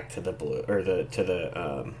going back to the blue or the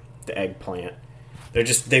eggplant.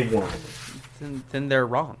 They won. Then they're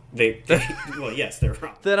wrong. Well, yes, they're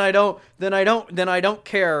wrong. Then I don't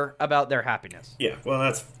care about their happiness. Yeah, well,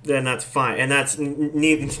 that's fine, and that's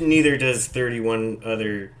neither does 31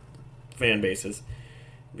 other fan bases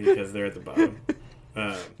because they're at the bottom.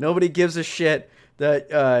 Nobody gives a shit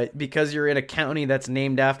that because you're in a county that's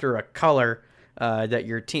named after a color. That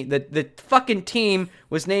your team, the fucking team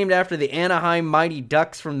was named after the Anaheim Mighty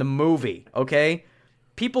Ducks from the movie, okay?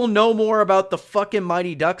 People know more about the fucking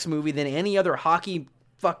Mighty Ducks movie than any other hockey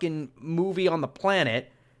fucking movie on the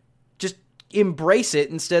planet. Just embrace it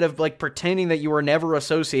instead of, like, pretending that you were never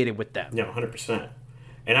associated with them. No, 100%.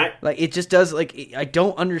 And it just does, like, I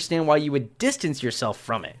don't understand why you would distance yourself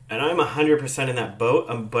from it. And I'm 100% in that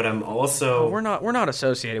boat, but I'm also... we're not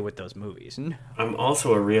associated with those movies. No. I'm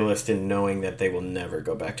also a realist in knowing that they will never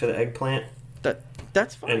go back to the eggplant.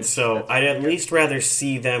 That's fine. And so I'd at least rather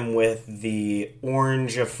see them with the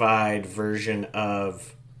orangified version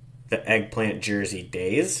of the eggplant jersey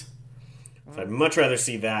days. So I'd much rather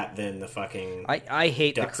see that than the fucking... I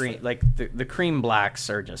hate the cream... Like, the cream blacks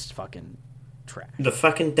are just fucking... trash. The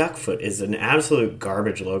fucking Duckfoot is an absolute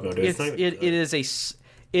garbage logo, dude.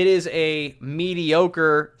 It is a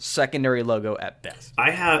mediocre secondary logo at best.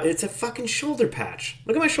 It's a fucking shoulder patch.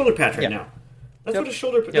 Look at my shoulder patch right now. That's what a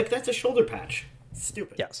shoulder like, that's a shoulder patch. It's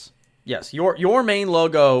stupid. Yes. Your main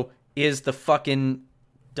logo is the fucking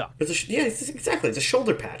duck. Exactly. It's a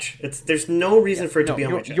shoulder patch. There's no reason for it to be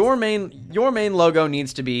on my chest. Your main logo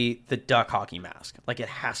needs to be the duck hockey mask. Like, it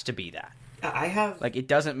has to be that.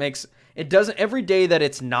 It doesn't every day that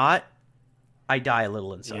it's not, I die a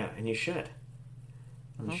little inside. Yeah, and you should.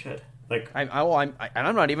 You should. Like,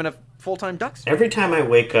 I'm not even a full-time Ducks fan. Every time I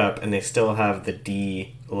wake up and they still have the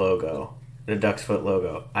D logo, the Ducks Foot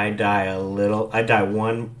logo, I die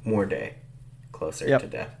one more day closer to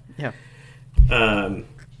death. Yeah.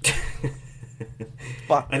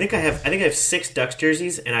 I think I have 6 Ducks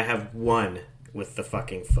jerseys and I have one with the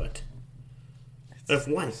fucking foot. I have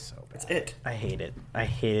one. That's it. I hate it. I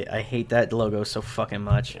hate that logo so fucking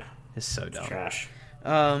much. Yeah. It's so dumb. Trash.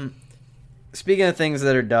 Speaking of things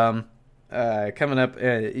that are dumb, coming up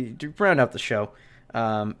to round out the show,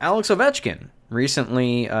 Alex Ovechkin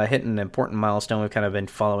recently hit an important milestone. We've kind of been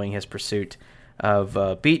following his pursuit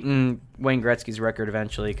of beating Wayne Gretzky's record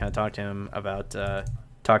eventually. Kind of talked to him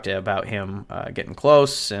about him getting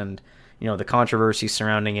close, and the controversy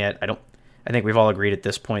surrounding it. I think we've all agreed at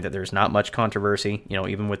this point that there's not much controversy.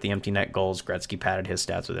 Even with the empty net goals, Gretzky padded his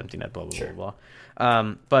stats with empty net, blah, blah, sure. blah,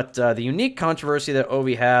 blah. But the unique controversy that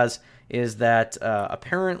Ovi has is that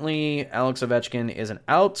apparently Alex Ovechkin is an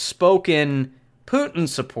outspoken Putin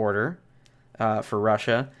supporter for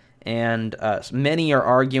Russia, and many are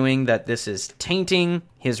arguing that this is tainting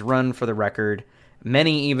his run for the record.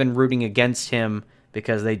 Many even rooting against him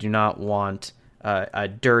because they do not want a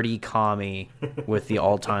dirty commie with the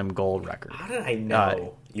all-time goal record. How did I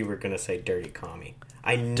know you were going to say dirty commie?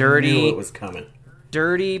 I knew it was coming.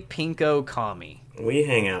 Dirty pinko commie. We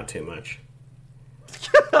hang out too much.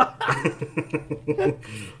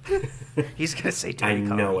 He's gonna say dirty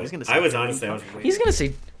commie. I know it. I was waiting. He's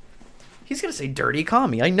gonna say dirty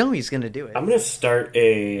commie. I know he's gonna do it. I'm gonna start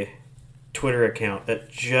a Twitter account that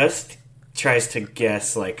just tries to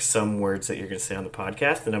guess like some words that you're gonna say on the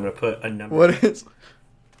podcast, and I'm gonna put a number.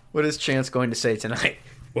 What is Chance going to say tonight?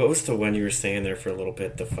 What was the one you were saying there for a little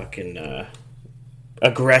bit? The fucking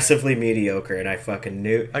aggressively mediocre, and I fucking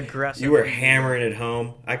knew. Aggressive. You were hammering it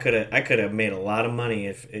home. I could have made a lot of money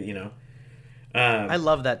if I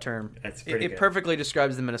love that term. That's pretty good. It perfectly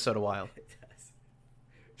describes the Minnesota Wild. It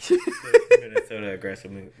does. Minnesota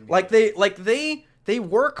aggressively. Like they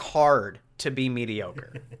work hard to be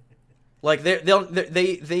mediocre. Like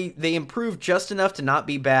they improve just enough to not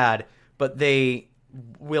be bad, but they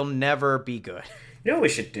will never be good. You know what we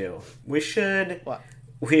should do? We should What?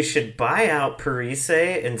 buy out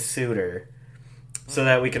Parise and Suter so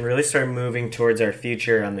that we can really start moving towards our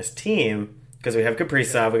future on this team, because we have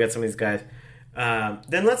Kaprizov, we got some of these guys.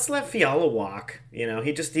 Then let's let Fiala walk. He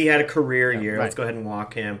had a career year. Right. Let's go ahead and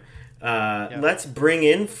walk him. Let's bring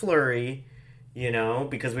in Fleury,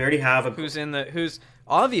 because we already have who's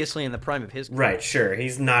obviously in the prime of his career. Right, sure.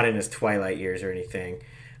 He's not in his twilight years or anything.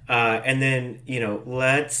 And then,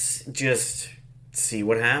 let's just see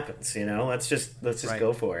what happens, Let's just right.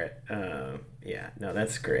 Go for it.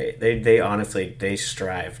 That's great. They honestly, they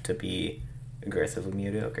strive to be aggressively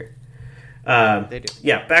mediocre. They do.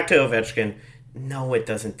 Yeah, back to Ovechkin. No, it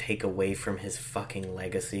doesn't take away from his fucking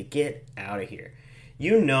legacy. Get out of here.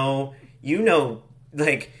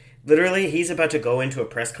 Like, literally, he's about to go into a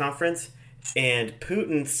press conference, and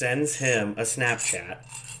Putin sends him a Snapchat.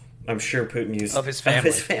 I'm sure Putin used of his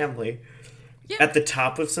family. Yeah. At the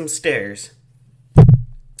top of some stairs.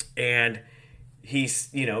 And he's,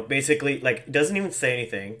 basically, like, doesn't even say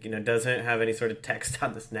anything, doesn't have any sort of text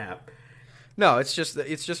on the snap. No, it's just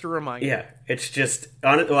a reminder. Yeah, it's just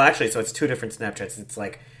on it. Well, actually, so it's two different Snapchats. It's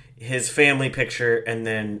like his family picture and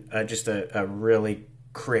then just a really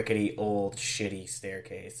crickety old shitty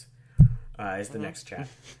staircase is the next chat.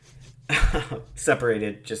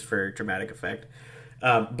 Separated just for dramatic effect.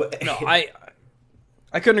 But no, I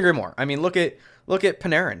couldn't agree more. I mean, look at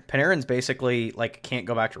Panarin. Panarin's basically like can't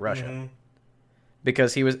go back to Russia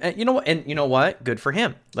because he was. And you know what? Good for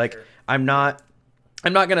him. Like sure. I'm not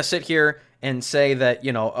gonna sit here and say that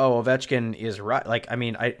Ovechkin is right. Like I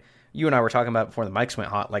mean, you and I were talking about before the mics went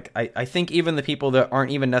hot. Like I think even the people that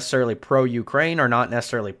aren't even necessarily pro Ukraine are not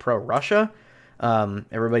necessarily pro Russia.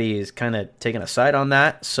 Everybody is kind of taking a side on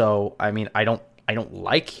that. So I mean, I don't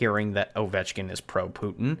like hearing that Ovechkin is pro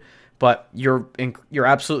Putin. But you're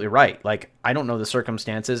absolutely right. Like, I don't know the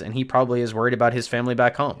circumstances, and he probably is worried about his family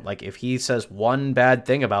back home. Like, if he says one bad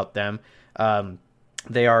thing about them, some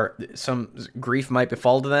grief might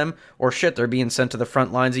befall to them, or shit, they're being sent to the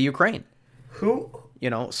front lines of Ukraine. So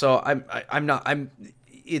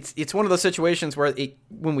it's one of those situations where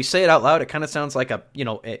when we say it out loud, it kind of sounds like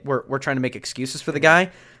we're trying to make excuses for the guy.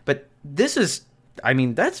 But that's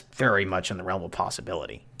very much in the realm of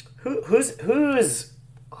possibility.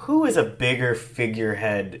 Who is a bigger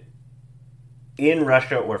figurehead in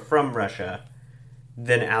Russia or from Russia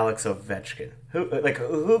than Alex Ovechkin?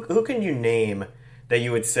 Who can you name that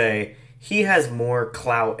you would say he has more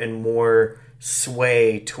clout and more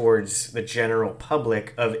sway towards the general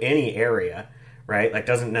public of any area, right? Like,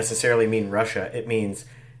 doesn't necessarily mean Russia. It means,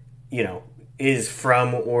 is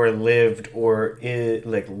from or lived or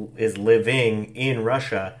is living in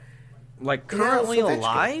Russia. Like, currently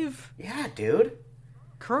alive? Yeah, dude.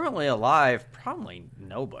 Currently alive, probably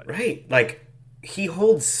nobody. Right, like he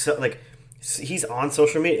holds he's on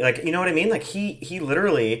social media, like, you know what I mean? Like he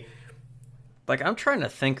literally, like, I'm trying to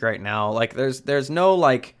think right now. Like there's no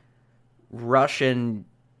like Russian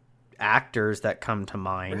actors that come to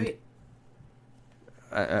mind. Right.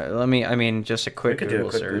 Just a quick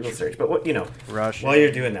Google search. But what Russian. While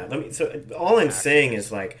you're doing that, so all I'm saying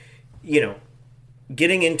is like,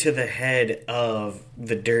 getting into the head of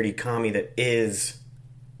the dirty commie that is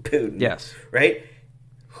Putin. Yes. Right?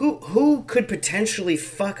 who could potentially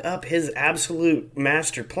fuck up his absolute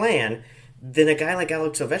master plan than a guy like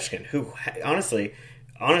Alex Ovechkin, who honestly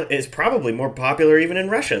is probably more popular even in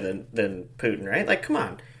Russia than Putin, right? Like, come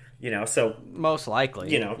on. So most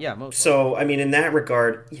likely, yeah, most. So likely. I mean, in that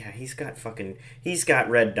regard, yeah, he's got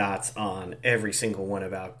red dots on every single one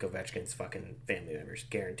of Alex Ovechkin's fucking family members,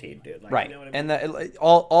 guaranteed, dude. Like, right, you know what I mean? And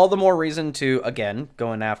all the more reason to again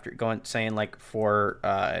saying like for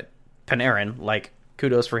Panarin, like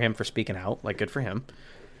kudos for him for speaking out, like good for him.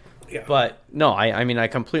 Yeah. But no, I mean I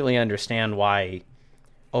completely understand why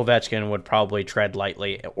Ovechkin would probably tread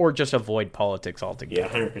lightly or just avoid politics altogether.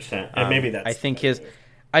 Yeah, 100%. And maybe that's.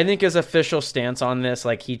 I think his official stance on this,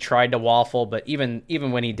 like he tried to waffle, but even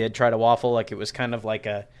when he did try to waffle, like it was kind of like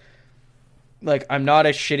I'm not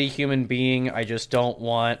a shitty human being. I just don't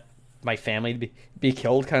want my family to be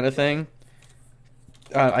killed, kind of thing.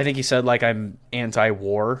 I think he said like I'm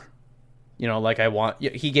anti-war. Like I want.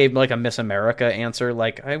 He gave like a Miss America answer,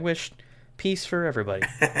 like I wish peace for everybody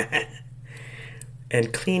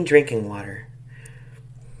and clean drinking water.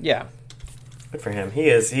 Yeah. Good for him. He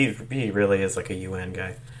really is like a UN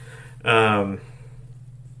guy.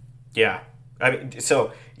 Yeah. I mean,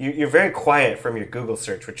 so you're very quiet from your Google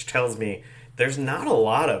search, which tells me there's not a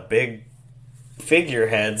lot of big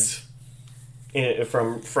figureheads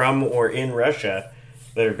from or in Russia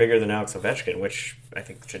that are bigger than Alex Ovechkin, which I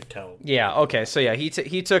think should tell. Yeah. Okay. So yeah, he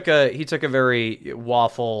took a very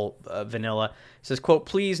waffle vanilla. It says, quote,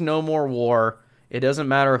 "Please, no more war. It doesn't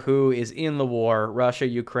matter who is in the war, Russia,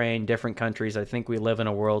 Ukraine, different countries. I think we live in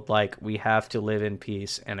a world like we have to live in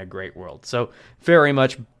peace and a great world." So very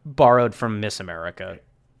much borrowed from Miss America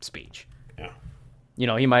speech. Yeah.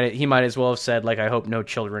 He might as well have said, like, I hope no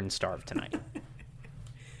children starve tonight.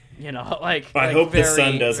 I hope the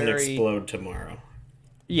sun doesn't explode tomorrow.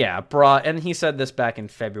 Yeah, and he said this back in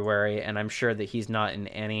February, and I'm sure that he's not in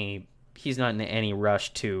any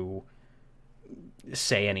rush to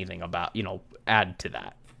say anything about, add to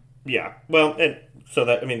that. Yeah. Well, and so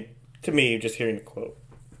that, I mean, to me, just hearing the quote,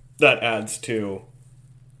 that adds to,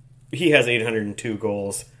 he has 802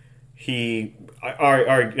 goals. I mean,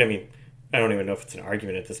 I don't even know if it's an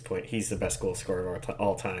argument at this point. He's the best goal scorer of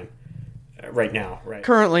all time right now, right?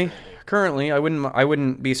 Currently, I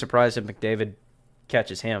wouldn't be surprised if McDavid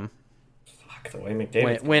catches him. Fuck, the way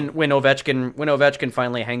McDavid when Ovechkin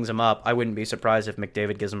finally hangs him up, I wouldn't be surprised if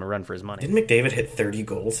McDavid gives him a run for his money. Didn't McDavid hit 30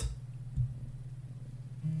 goals?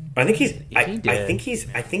 I think he's.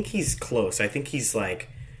 I think he's close. I think he's like.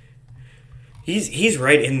 He's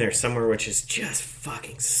right in there somewhere, which is just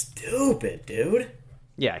fucking stupid, dude.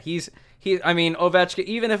 Yeah, I mean, Ovechkin.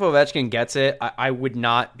 Even if Ovechkin gets it, I would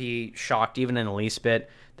not be shocked, even in the least bit,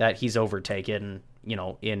 that he's overtaken.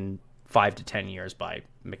 In 5 to 10 years by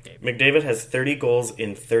McDavid. McDavid has 30 goals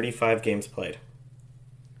in 35 games played.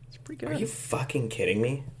 It's pretty good. Are you fucking kidding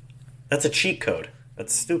me? That's a cheat code.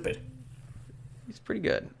 That's stupid. He's pretty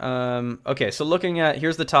good. Okay, so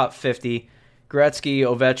here's the top 50. Gretzky,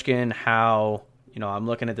 Ovechkin, Howe. I'm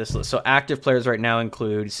looking at this list. So active players right now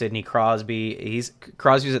include Sidney Crosby.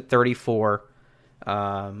 Crosby's at 34,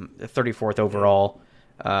 34th overall.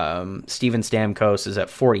 Steven Stamkos is at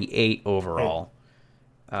 48 overall.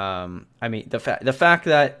 I mean, the fact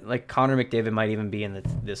that like Connor McDavid might even be in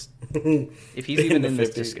this if he's even in this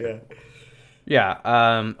discussion.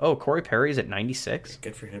 Yeah. Corey Perry's at 96.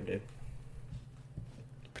 Good for him, dude.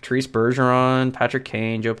 Patrice Bergeron, Patrick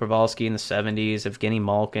Kane, Joe Pavelski in the 70s. Evgeny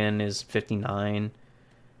Malkin is 59.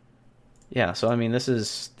 Yeah, so I mean, this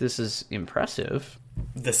is impressive.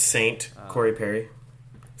 The Saint Corey Perry,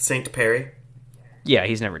 Saint Perry. Yeah,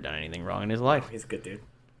 he's never done anything wrong in his life. He's a good dude.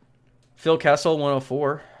 Phil Kessel,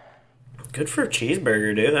 104. Good for a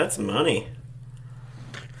cheeseburger, dude. That's money.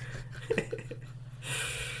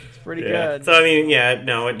 It's pretty good. So I mean,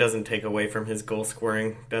 no, it doesn't take away from his goal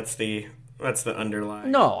scoring. That's the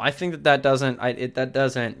underlying. No, I think that doesn't.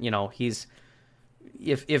 He's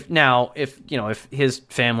if his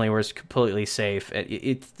family was completely safe,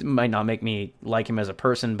 it might not make me like him as a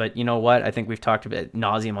person. But you know what? I think we've talked about ad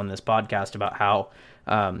nauseum on this podcast about how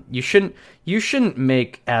you shouldn't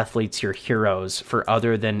make athletes your heroes for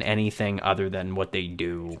anything other than what they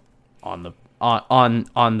do on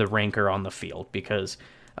the rink or on the field, because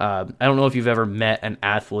I don't know if you've ever met an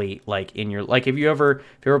athlete if you ever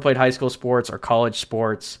played high school sports or college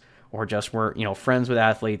sports or just were friends with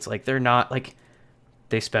athletes. Like, they're not like,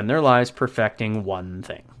 they spend their lives perfecting one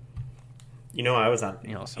thing. I was on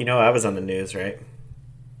I was on the news, right?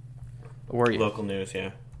 Were you? Local news,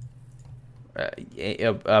 yeah.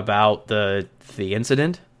 About the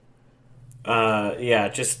incident?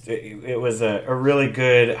 It was a really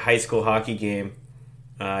good high school hockey game.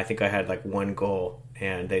 I think I had like one goal,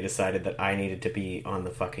 and they decided that I needed to be on the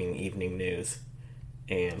fucking evening news.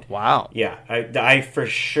 And wow, yeah, I for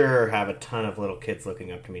sure have a ton of little kids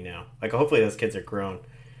looking up to me now. Like, hopefully those kids are grown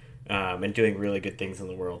and doing really good things in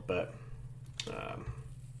the world. But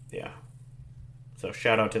yeah, so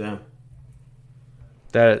shout out to them.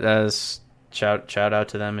 That is shout out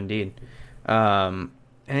to them indeed.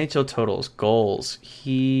 NHL totals, goals.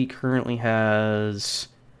 He currently has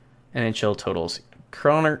NHL totals.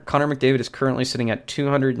 Connor McDavid is currently sitting at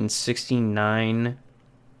 269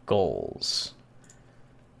 goals.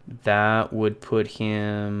 That would put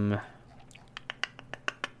him,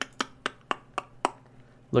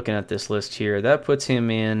 looking at this list here, that puts him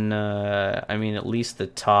in, at least the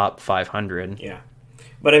top 500. Yeah.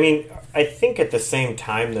 But, I think at the same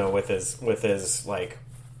time, though, with his like,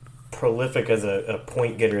 prolific as a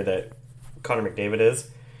point getter that Connor McDavid is,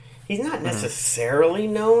 he's not necessarily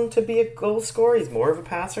known to be a goal scorer. He's more of a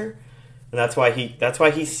passer, and that's why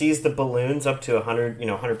he sees the balloons up to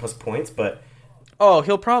 100 plus points. But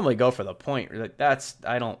he'll probably go for the point. That's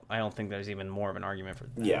I don't think there's even more of an argument for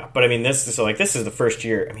that. Yeah, but this is the first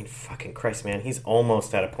year. Fucking Christ, man, he's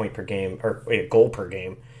almost at a point per game or a goal per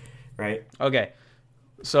game, right? Okay,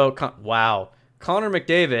 so wow. Connor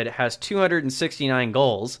McDavid has 269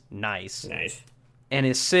 goals. Nice. And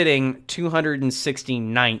is sitting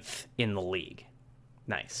 269th in the league.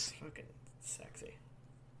 Nice. Fucking sexy.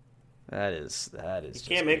 That is. You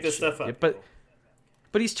can't make this stuff up. But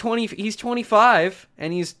he's 20. He's 25,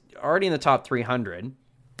 and he's already in the top 300.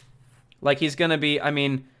 Like, he's gonna be.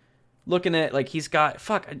 Looking at, like, he's got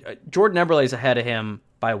Jordan Eberle's ahead of him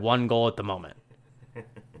by 1 goal at the moment.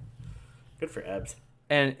 Good for Ebbs.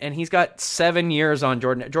 And he's got 7 years on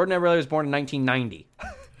Jordan. Jordan Eberle was born in 1990.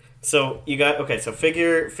 So so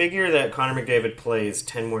figure that Connor McDavid plays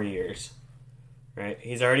 10 more years, right?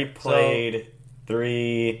 He's already played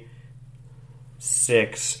 3,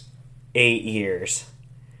 6, 8 years.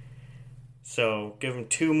 So give him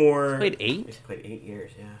 2 more. He's played 8? He's played 8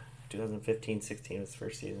 years, yeah. 2015-16 was his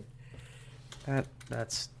first season.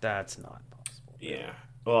 That's not possible. Yeah.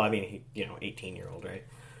 Well, he 18-year-old, right?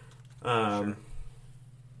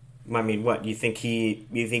 What you think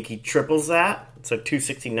he triples that? So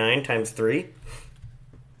 269 times 3.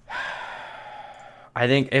 I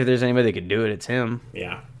think if there's anybody that could do it, it's him.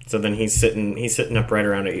 Yeah. So then he's sitting up right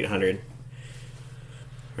around 800.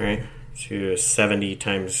 Right. 270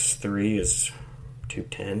 times 3 is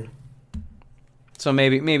 210. So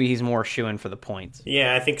maybe he's more shoo-in for the points.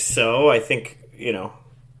 Yeah, I think so. I think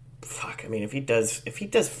if he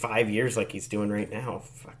does 5 years like he's doing right now,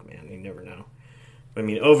 fuck, man, you never know.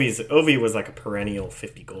 Ovi was like a perennial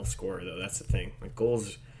 50 goal scorer, though. That's the thing. Like,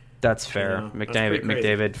 goals. That's fair.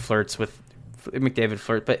 McDavid flirts, but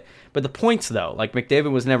the points, though, like,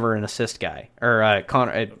 McDavid was never an assist guy, or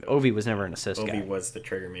Ovi was never an assist guy. Ovi was the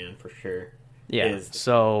trigger man for sure. Yeah.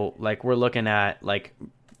 So, like, we're looking at, like,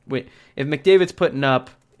 if McDavid's putting up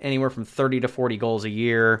anywhere from 30 to 40 goals a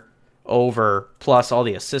year over, plus all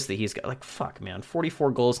the assists that he's got, like, fuck, man,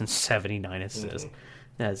 44 goals and 79 assists.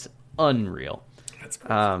 That's unreal. That's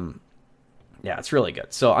crazy. Yeah, it's really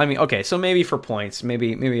good. So, okay, so maybe for points,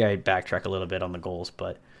 maybe I backtrack a little bit on the goals,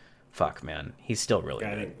 but fuck, man, he's still really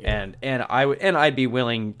good. Yeah. And I'd be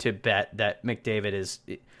willing to bet that McDavid is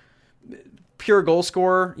pure goal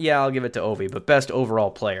scorer. Yeah, I'll give it to Ovi, but best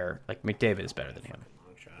overall player, like, McDavid is better than him.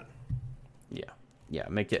 Long shot. Yeah.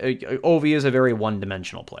 Ovi is a very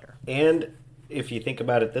one-dimensional player. And if you think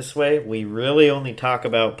about it this way, we really only talk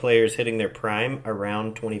about players hitting their prime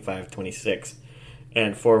around 25, 26.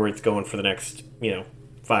 And forwards going for the next,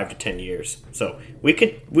 5 to 10 years. So we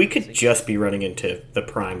could just be running into the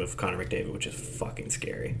prime of Connor McDavid, which is fucking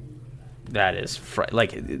scary. That is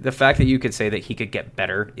like, the fact that you could say that he could get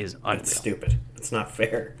better is unreal. It's stupid. It's not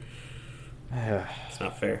fair. It's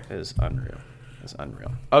not fair. It is unreal. It's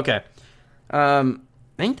unreal. Okay. I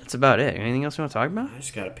think that's about it. Anything else you want to talk about? I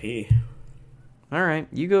just gotta pee. All right,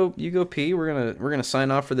 you go pee. We're gonna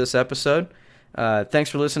sign off for this episode. Thanks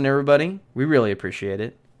for listening, everybody. We really appreciate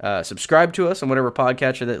it. Subscribe to us on whatever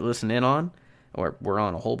podcatcher that you listen in on, or we're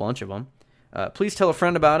on a whole bunch of them. Please tell a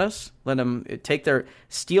friend about us. Let them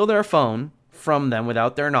steal their phone from them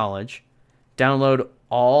without their knowledge. Download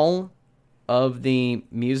all of the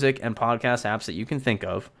music and podcast apps that you can think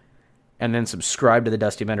of, and then subscribe to the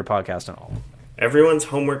Dusty Bender podcast on all. Everyone's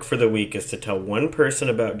homework for the week is to tell one person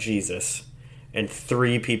about Jesus and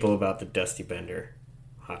 3 people about the Dusty Bender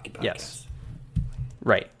hockey podcast. Yes.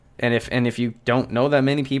 Right. And if you don't know that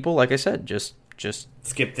many people, like I said, just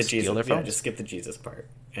skip the Jesus. Yeah, just skip the Jesus part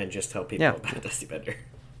and just tell people about Dusty Bender.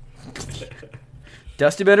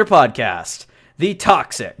 Dusty Bender podcast,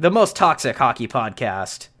 the most toxic hockey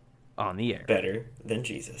podcast on the air. Better than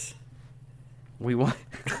Jesus. We want.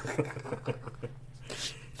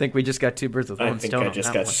 Think we just got two birds with one stone. I think I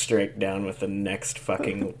just got straight down with the next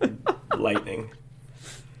fucking lightning.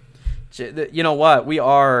 You know what? We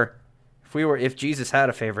are. If Jesus had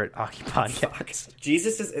a favorite hockey podcast,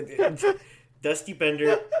 Jesus is Dusty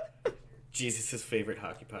Bender. Jesus' favorite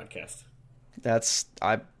hockey podcast.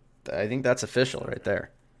 I think that's official right there.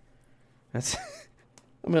 That's.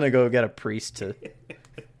 I'm gonna go get a priest to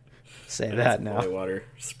say that now. Holy water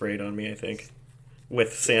sprayed on me, I think,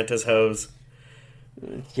 with Santa's hose.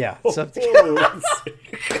 Yeah. Fuck.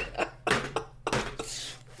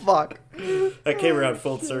 That came around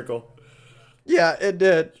full circle. Yeah, it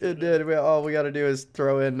did. It did. All we got to do is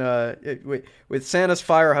throw in with Santa's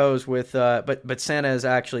fire hose. But Santa is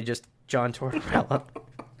actually just John Tortorella.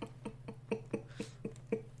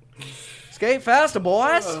 Skate faster,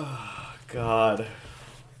 boys. Oh, God.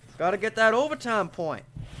 Got to get that overtime point.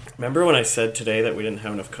 Remember when I said today that we didn't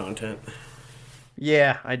have enough content?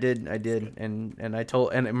 Yeah, I did, and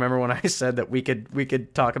remember when I said that we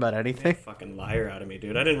could talk about anything? Fucking liar out of me,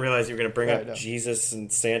 dude! I didn't realize you were gonna bring up Jesus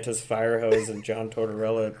and Santa's fire hose and John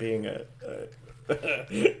Tortorella being a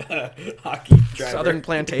hockey driver, Southern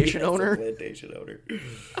plantation owner. Plantation owner.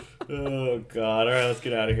 Oh God! All right, let's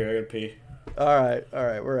get out of here. I gotta pee. All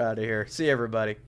right, we're out of here. See everybody.